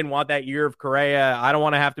Story. I didn't want that year of Correa. I don't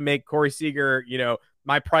want to have to make Corey Seager,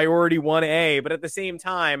 my priority 1A. But at the same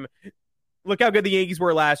time, look how good the Yankees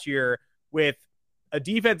were last year with a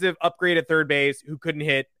defensive upgrade at third base who couldn't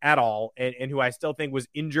hit at all and who I still think was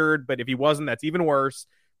injured, but if he wasn't, that's even worse.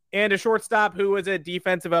 And a shortstop who was a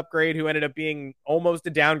defensive upgrade who ended up being almost a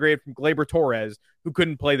downgrade from Gleyber Torres, who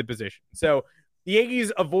couldn't play the position. So the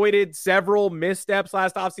Yankees avoided several missteps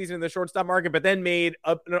last offseason in the shortstop market, but then made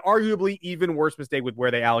an arguably even worse mistake with where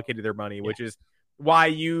they allocated their money, which is why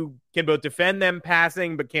you can both defend them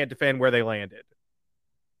passing, but can't defend where they landed.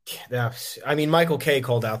 Michael Kay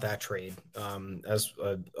called out that trade as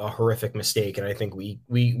a horrific mistake, and I think we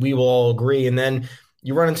will all agree. And then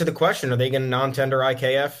you run into the question, are they going to non-tender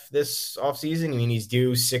IKF this offseason? He's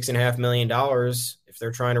due $6.5 million. If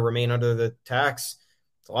they're trying to remain under the tax,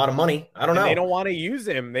 it's a lot of money. I don't know. They don't want to use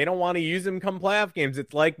him. They don't want to use him come playoff games.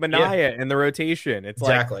 It's like Minaya in the rotation. It's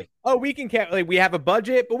exactly. We can we have a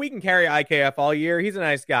budget, but we can carry IKF all year. He's a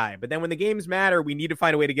nice guy. But then when the games matter, we need to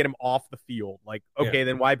find a way to get him off the field.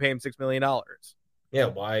 Then why pay him $6 million? Yeah,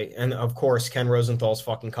 why? And of course, Ken Rosenthal's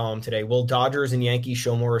fucking column today. Will Dodgers and Yankees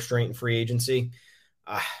show more restraint in free agency?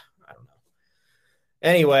 I don't know.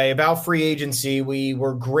 Anyway, about free agency, we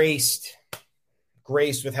were graced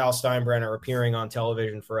with Hal Steinbrenner appearing on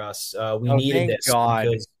television for us. We needed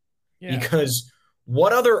this because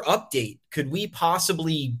what other update could we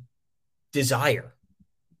possibly desire?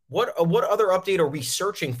 What other update are we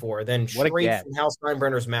searching for than straight from Hal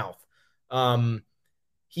Steinbrenner's mouth?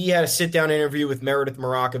 He had a sit-down interview with Meredith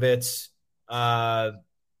Marakovits. I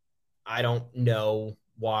don't know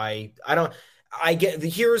why.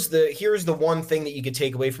 Here's the one thing that you could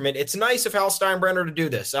take away from it. It's nice of Hal Steinbrenner to do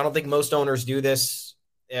this. I don't think most owners do this.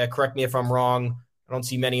 Correct me if I'm wrong. I don't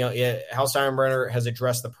see many. Hal Steinbrenner has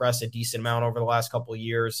addressed the press a decent amount over the last couple of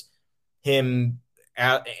years. Him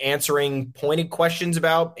answering pointed questions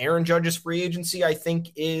about Aaron Judge's free agency, I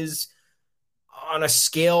think, is on a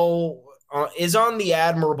scale is on the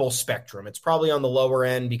admirable spectrum. It's probably on the lower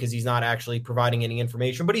end because he's not actually providing any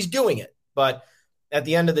information, but he's doing it. But at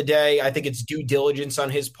the end of the day, I think it's due diligence on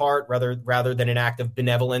his part rather than an act of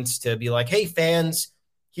benevolence to be like, hey, fans,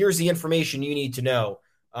 here's the information you need to know.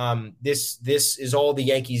 This is all the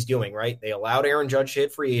Yankees doing, right? They allowed Aaron Judge to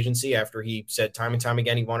hit free agency after he said time and time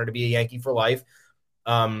again he wanted to be a Yankee for life.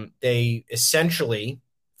 They essentially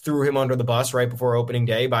threw him under the bus right before opening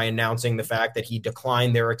day by announcing the fact that he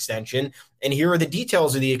declined their extension. And here are the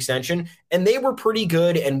details of the extension. And they were pretty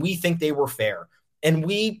good, and we think they were fair. And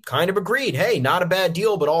we kind of agreed, hey, not a bad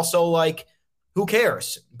deal, but also who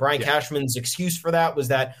cares? Brian Cashman's excuse for that was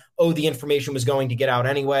that, the information was going to get out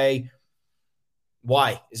anyway.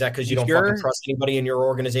 Why? Is that because you don't sure? fucking trust anybody in your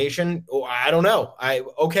organization? Oh, I don't know.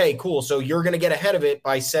 Okay, cool. So you're going to get ahead of it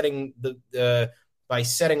by setting all the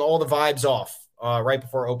vibes off right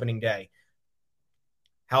before opening day.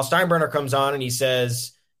 Hal Steinbrenner comes on and he's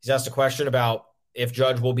asked a question about if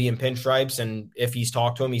Judge will be in pinstripes and if he's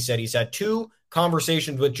talked to him. He said he's had 2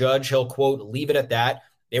 conversations with Judge. He'll, quote, leave it at that.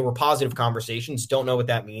 They were positive conversations. Don't know what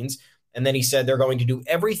that means. And then he said they're going to do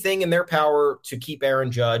everything in their power to keep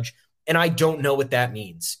Aaron Judge. And I don't know what that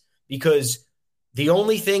means, because the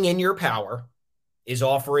only thing in your power is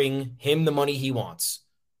offering him the money he wants.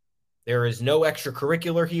 There is no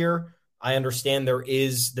extracurricular here. I understand there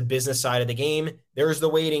is the business side of the game. There's the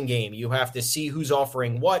waiting game. You have to see who's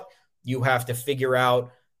offering what. You have to figure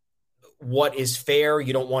out what is fair.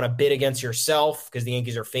 You don't want to bid against yourself, because the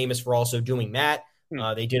Yankees are famous for also doing that.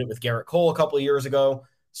 They did it with Garrett Cole a couple of years ago.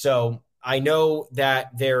 So I know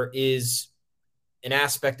that there is an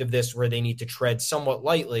aspect of this where they need to tread somewhat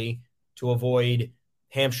lightly to avoid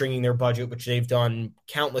hamstringing their budget, which they've done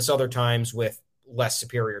countless other times with less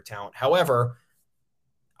superior talent. However,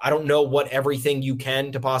 I don't know what everything you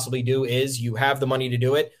can to possibly do is. You have the money to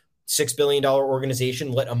do it. $6 billion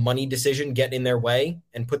organization, let a money decision get in their way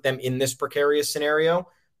and put them in this precarious scenario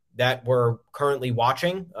that we're currently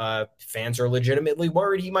watching. Fans are legitimately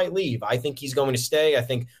worried he might leave. I think he's going to stay. I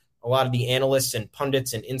think a lot of the analysts and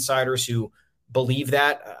pundits and insiders who believe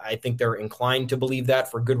that, I think they're inclined to believe that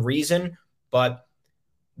for good reason. But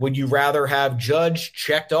would you rather have Judge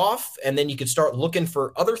checked off and then you could start looking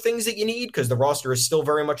for other things that you need because the roster is still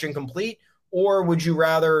very much incomplete? Or would you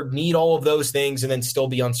rather need all of those things and then still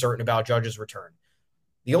be uncertain about Judge's return?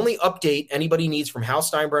 The only update anybody needs from Hal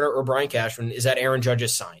Steinbrenner or Brian Cashman is that Aaron Judge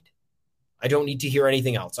is signed. I don't need to hear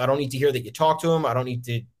anything else. I don't need to hear that you talk to him. I don't need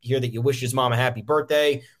to hear that you wish his mom a happy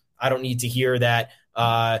birthday. I don't need to hear that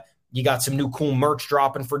you got some new cool merch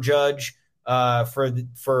dropping for Judge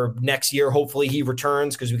for next year. Hopefully he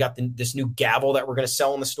returns because we got this new gavel that we're going to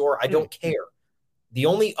sell in the store. I don't care. The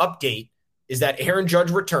only update is that Aaron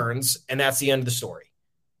Judge returns, and that's the end of the story.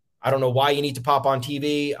 I don't know why you need to pop on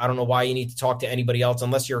TV. I don't know why you need to talk to anybody else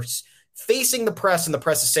unless you're facing the press and the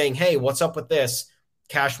press is saying, hey, what's up with this?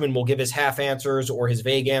 Cashman will give his half answers or his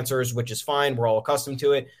vague answers, which is fine. We're all accustomed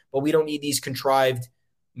to it. But we don't need these contrived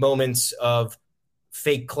moments of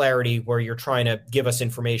fake clarity where you're trying to give us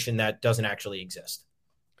information that doesn't actually exist.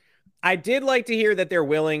 I did like to hear that they're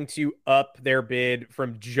willing to up their bid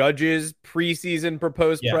from Judge's preseason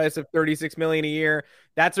proposed price of $36 million a year.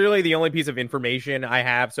 That's really the only piece of information I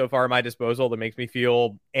have so far at my disposal that makes me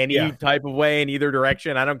feel any type of way in either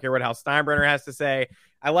direction. I don't care what Hal Steinbrenner has to say.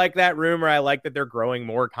 I like that rumor. I like that they're growing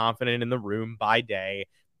more confident in the room by day.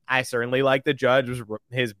 I certainly like that Judge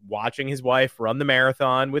was watching his wife run the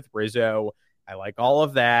marathon with Rizzo. I like all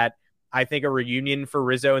of that. I think a reunion for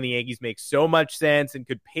Rizzo and the Yankees makes so much sense and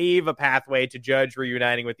could pave a pathway to Judge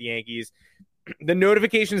reuniting with the Yankees. The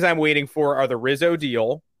notifications I'm waiting for are the Rizzo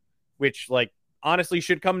deal, which, like, honestly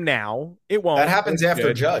should come now. It won't. That happens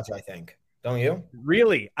after Judge, I think. Don't you?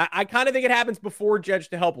 Really? I kind of think it happens before Judge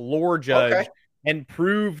to help lure Judge and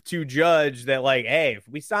prove to Judge that, like, hey, if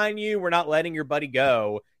we sign you, we're not letting your buddy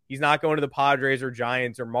go. He's not going to the Padres or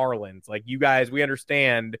Giants or Marlins. Like, you guys, we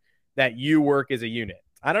understand that you work as a unit.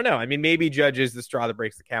 I don't know. I mean, maybe Judge is the straw that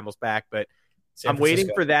breaks the camel's back, but I'm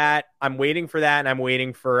waiting for that. I'm waiting for that, and I'm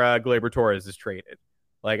waiting for Gleyber Torres is traded.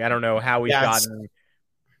 Like, I don't know how he's gotten.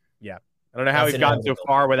 Yeah, I don't know how he's gotten so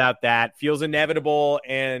far without that. Feels inevitable,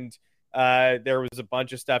 and there was a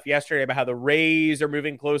bunch of stuff yesterday about how the Rays are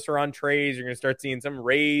moving closer on trades. You're going to start seeing some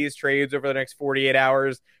Rays trades over the next 48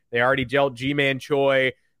 hours. They already dealt G-Man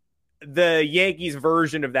Choi. The Yankees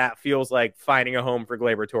version of that feels like finding a home for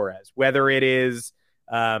Gleyber Torres, whether it is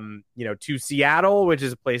to Seattle, which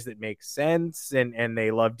is a place that makes sense, and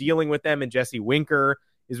they love dealing with them. And Jesse Winker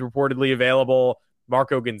is reportedly available.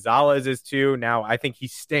 Marco Gonzalez is too. Now, I think he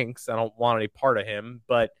stinks. I don't want any part of him,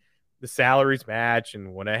 but the salaries match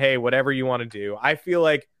and whatever you want to do. I feel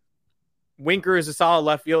like Winker is a solid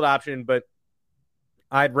left field option, but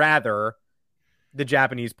I'd rather the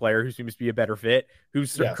Japanese player who seems to be a better fit,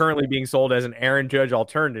 who's currently being sold as an Aaron Judge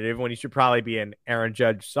alternative when he should probably be an Aaron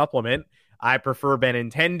Judge supplement. I prefer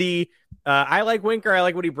Benintendi. I like Winker. I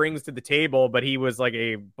like what he brings to the table, but he was like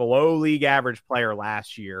a below league average player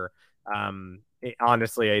last year.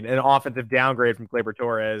 Honestly, an offensive downgrade from Gleyber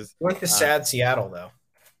Torres. He went to sad Seattle, though.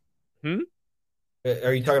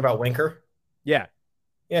 Are you talking about Winker? Yeah.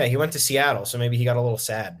 Yeah, he went to Seattle, so maybe he got a little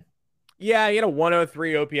sad. Yeah, he had a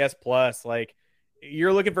 103 OPS plus. Like,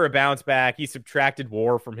 you're looking for a bounce back. He subtracted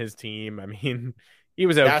WAR from his team. I mean, he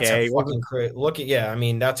was okay.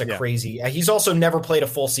 That's a crazy. He's also never played a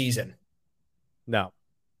full season. No,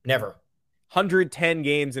 never. 110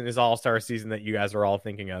 games in his all-star season that you guys are all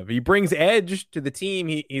thinking of. He brings edge to the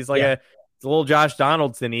team. He's like a little Josh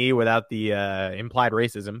Donaldson-y without the implied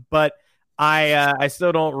racism. But I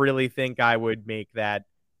still don't really think I would make that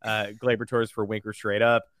Gleyber Torres for Winker straight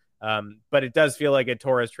up. But it does feel like a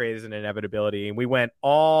Torres trade is an inevitability. And we went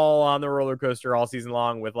all on the roller coaster all season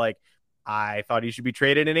long with I thought he should be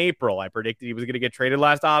traded in April. I predicted he was going to get traded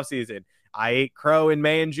last offseason. I ate crow in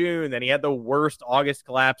May and June. Then he had the worst August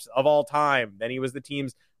collapse of all time. Then he was the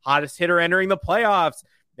team's hottest hitter entering the playoffs.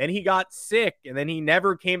 Then he got sick, and then he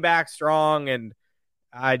never came back strong. And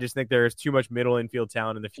I just think there's too much middle infield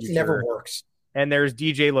talent in the future. It never works. And there's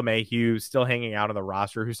DJ LeMahieu still hanging out on the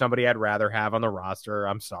roster, who somebody I'd rather have on the roster.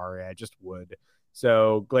 I'm sorry, I just would.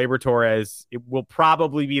 So Gleyber Torres, it will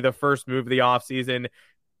probably be the first move of the offseason.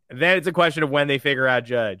 Then it's a question of when they figure out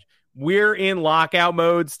Judge. We're in lockout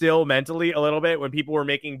mode still mentally a little bit. When people were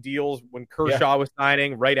making deals, when Kershaw was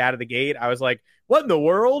signing right out of the gate, I was like, what in the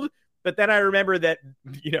world? But then I remember that,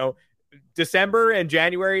 December and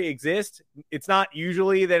January exist. It's not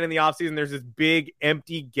usually that in the offseason there's this big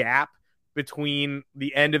empty gap between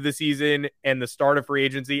the end of the season and the start of free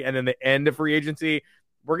agency and then the end of free agency.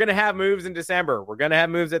 We're going to have moves in December. We're going to have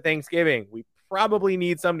moves at Thanksgiving. We probably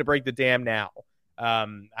need some to break the dam now.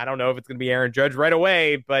 I don't know if it's going to be Aaron Judge right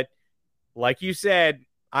away, but like you said,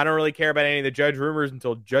 I don't really care about any of the Judge rumors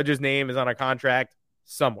until Judge's name is on a contract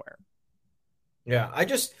somewhere. Yeah,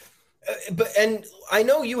 and I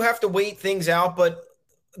know you have to wait things out, but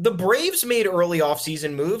the Braves made early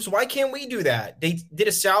offseason moves. Why can't we do that? They did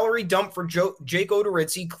a salary dump for Jake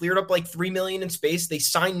Odorizzi, cleared up like $3 million in space. They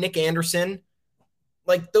signed Nick Anderson.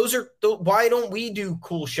 Why don't we do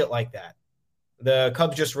cool shit like that? The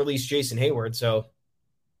Cubs just released Jason Hayward, so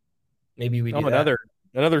maybe we do that.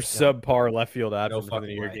 Another subpar left field option for the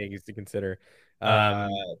New York Yankees to consider.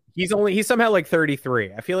 He's somehow like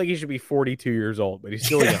 33. I feel like he should be 42 years old, but he's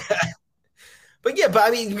still young. But I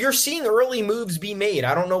mean, you're seeing early moves be made.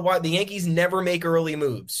 I don't know why the Yankees never make early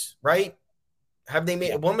moves, right? Have they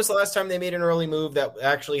made? When was the last time they made an early move that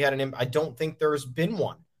actually had an? I don't think there's been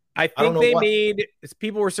one. I think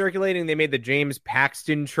people were circulating. They made the James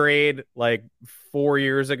Paxton trade like 4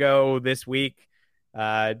 years ago this week.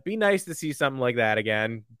 It'd be nice to see something like that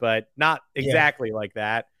again, but not exactly like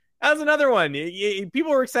that. That was another one.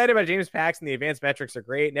 People were excited about James Paxton. The advanced metrics are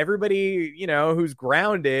great. And everybody, who's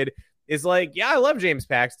grounded is like, yeah, I love James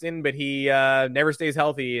Paxton, but he never stays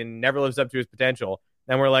healthy and never lives up to his potential.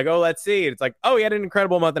 Then we're like, oh, let's see. It's like, oh, he had an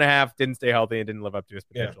incredible month and a half, didn't stay healthy and didn't live up to his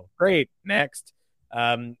potential. Yeah. Great. Next.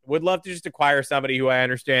 Would love to just acquire somebody who I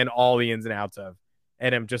understand all the ins and outs of.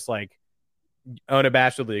 And I'm just like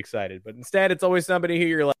unabashedly excited. But instead, it's always somebody who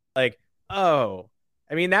you're like, oh,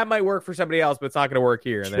 I mean, that might work for somebody else, but it's not going to work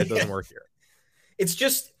here. And then it doesn't work here.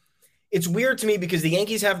 It's weird to me because the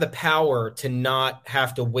Yankees have the power to not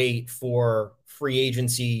have to wait for the free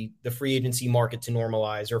agency market to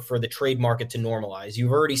normalize or for the trade market to normalize.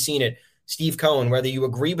 You've already seen it. Steve Cohen, whether you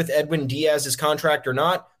agree with Edwin Diaz's contract or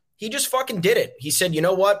not, he just fucking did it. He said, you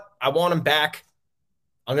know what? I want him back.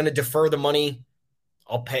 I'm going to defer the money.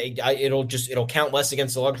 I'll pay. It'll count less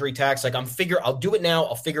against the luxury tax. I'll do it now.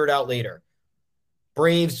 I'll figure it out later.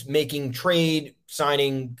 Braves making trade,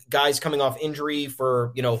 signing guys coming off injury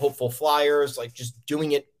for, hopeful Flyers, like just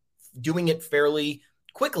doing it fairly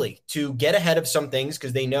quickly to get ahead of some things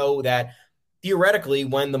because they know that theoretically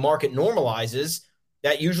when the market normalizes,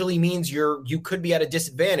 that usually means you could be at a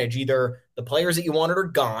disadvantage. Either the players that you wanted are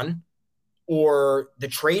gone or the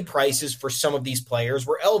trade prices for some of these players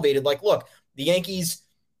were elevated. Like, look, the Yankees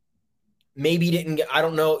maybe didn't get, I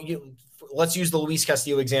don't know. Let's use the Luis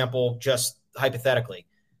Castillo example just hypothetically.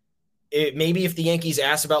 Maybe if the Yankees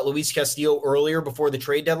asked about Luis Castillo earlier before the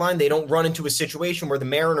trade deadline, they don't run into a situation where the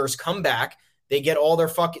Mariners come back, they get all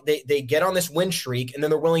their they get on this win streak, and then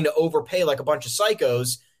they're willing to overpay like a bunch of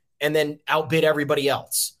psychos and then outbid everybody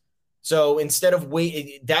else. So instead of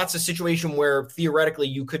that's a situation where theoretically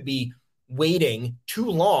you could be waiting too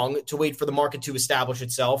long to wait for the market to establish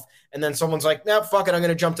itself. And then someone's like, nah, fuck it. I'm going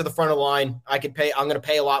to jump to the front of the line. I'm going to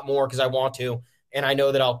pay a lot more because I want to. And I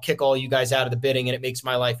know that I'll kick all you guys out of the bidding and it makes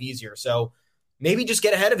my life easier. So maybe just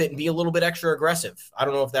get ahead of it and be a little bit extra aggressive. I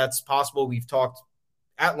don't know if that's possible. We've talked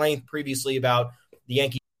at length previously about the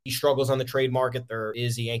Yankees struggles on the trade market. There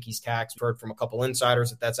is a Yankees tax. We've heard from a couple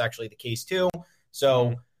insiders that that's actually the case too.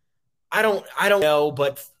 So I don't know,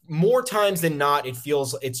 but more times than not,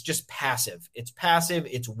 it's just passive. It's passive.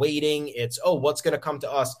 It's waiting. It's, what's going to come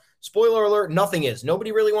to us? Spoiler alert, nothing is.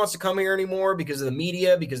 Nobody really wants to come here anymore because of the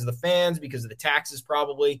media, because of the fans, because of the taxes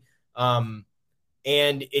probably. And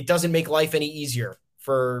it doesn't make life any easier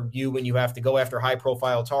for you when you have to go after high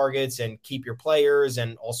profile targets and keep your players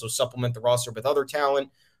and also supplement the roster with other talent.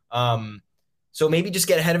 So maybe just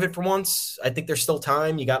get ahead of it for once. I think there's still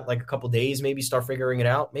time. You got like a couple days, maybe start figuring it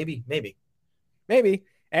out. Maybe.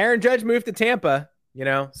 Aaron Judge moved to Tampa,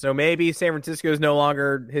 so maybe San Francisco is no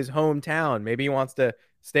longer his hometown. Maybe he wants to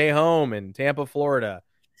stay home in Tampa, Florida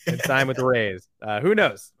and sign with the Rays. Who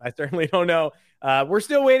knows? I certainly don't know. We're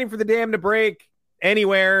still waiting for the dam to break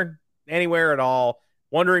anywhere at all.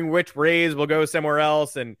 Wondering which Rays will go somewhere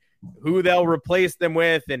else and who they'll replace them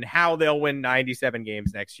with and how they'll win 97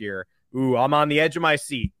 games next year. Ooh, I'm on the edge of my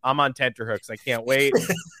seat. I'm on tenterhooks. I can't wait.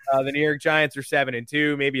 The New York Giants are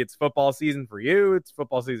 7-2. Maybe it's football season for you. It's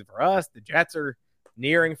football season for us. The Jets are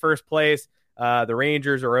nearing first place. The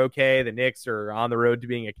Rangers are okay. The Knicks are on the road to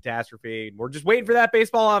being a catastrophe. We're just waiting for that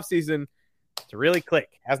baseball offseason to really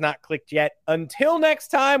click. Has not clicked yet. Until next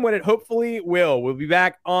time, when it hopefully will. We'll be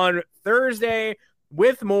back on Thursday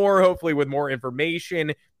with more, hopefully with more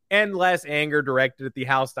information and less anger directed at the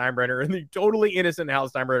Hal Steinbrenner and the totally innocent Hal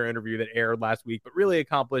Steinbrenner interview that aired last week, but really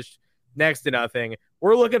accomplished next to nothing.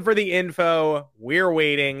 We're looking for the info. We're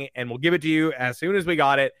waiting, and we'll give it to you as soon as we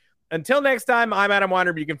got it. Until next time, I'm Adam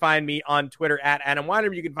Weinrib. You can find me on Twitter at Adam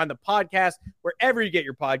Weinrib. You can find the podcast wherever you get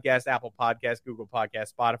your podcast, Apple Podcasts, Google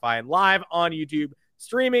Podcasts, Spotify, and live on YouTube,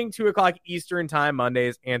 streaming 2 o'clock Eastern time,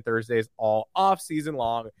 Mondays and Thursdays, all off season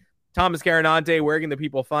long. Thomas Carinante, where can the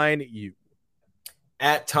people find you?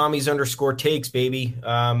 At Tommy's_takes, baby.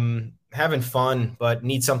 Having fun, but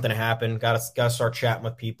need something to happen. Got to start chatting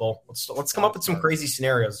with people. Let's come up with some crazy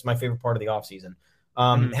scenarios. It's my favorite part of the offseason.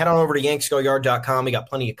 Head on over to yanksgoyard.com. We got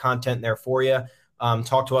plenty of content there for you.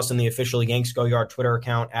 Talk to us on the official Yanks Go Yard Twitter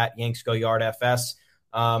account at YanksGoYardFS.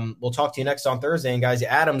 We'll talk to you next on Thursday. And guys,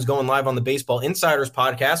 Adam's going live on the Baseball Insiders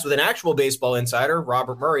podcast with an actual baseball insider,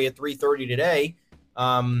 Robert Murray, at 3:30 today.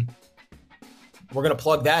 We're going to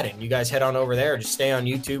plug that in. You guys head on over there. Just stay on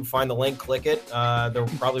YouTube, find the link, click it. There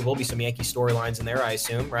probably will be some Yankee storylines in there, I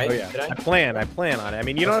assume, right? Oh, yeah. I plan on it. I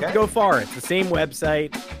mean, you don't have to go far. It's the same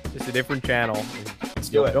website, just a different channel. Let's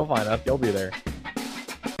do it. You'll find us. You'll be there.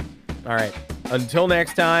 All right. Until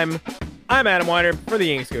next time, I'm Adam Weinrib for the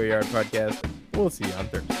Yanks Go Yard podcast. We'll see you on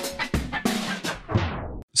Thursday.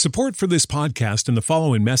 Support for this podcast and the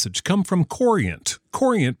following message come from Corient.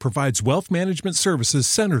 Corient provides wealth management services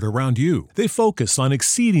centered around you. They focus on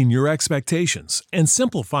exceeding your expectations and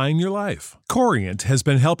simplifying your life. Corient has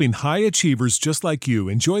been helping high achievers just like you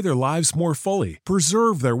enjoy their lives more fully,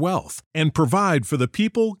 preserve their wealth, and provide for the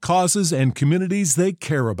people, causes, and communities they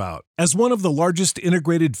care about. As one of the largest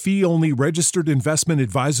integrated fee-only registered investment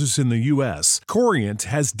advisors in the U.S., Corient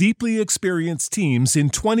has deeply experienced teams in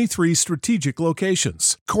 23 strategic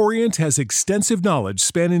locations. Corient has extensive knowledge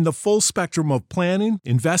spanning the full spectrum of planning,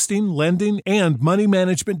 investing, lending, and money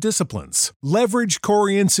management disciplines. Leverage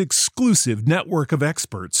Corient's exclusive network of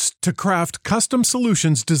experts to craft custom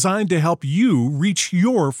solutions designed to help you reach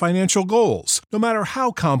your financial goals, no matter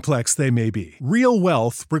how complex they may be. Real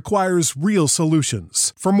wealth requires real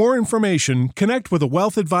solutions. For more information, connect with a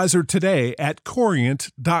wealth advisor today at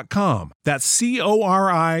Corient.com. That's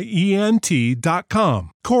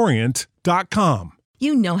Corient.com. Corient.com.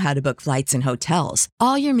 You know how to book flights and hotels.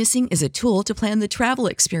 All you're missing is a tool to plan the travel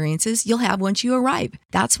experiences you'll have once you arrive.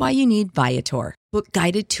 That's why you need Viator. Book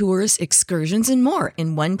guided tours, excursions, and more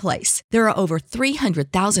in one place. There are over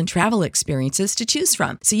 300,000 travel experiences to choose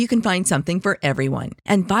from, so you can find something for everyone.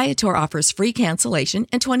 And Viator offers free cancellation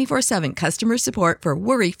and 24/7 customer support for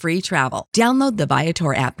worry-free travel. Download the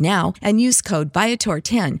Viator app now and use code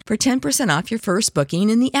Viator10 for 10% off your first booking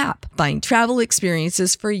in the app. Find travel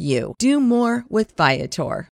experiences for you. Do more with Viator.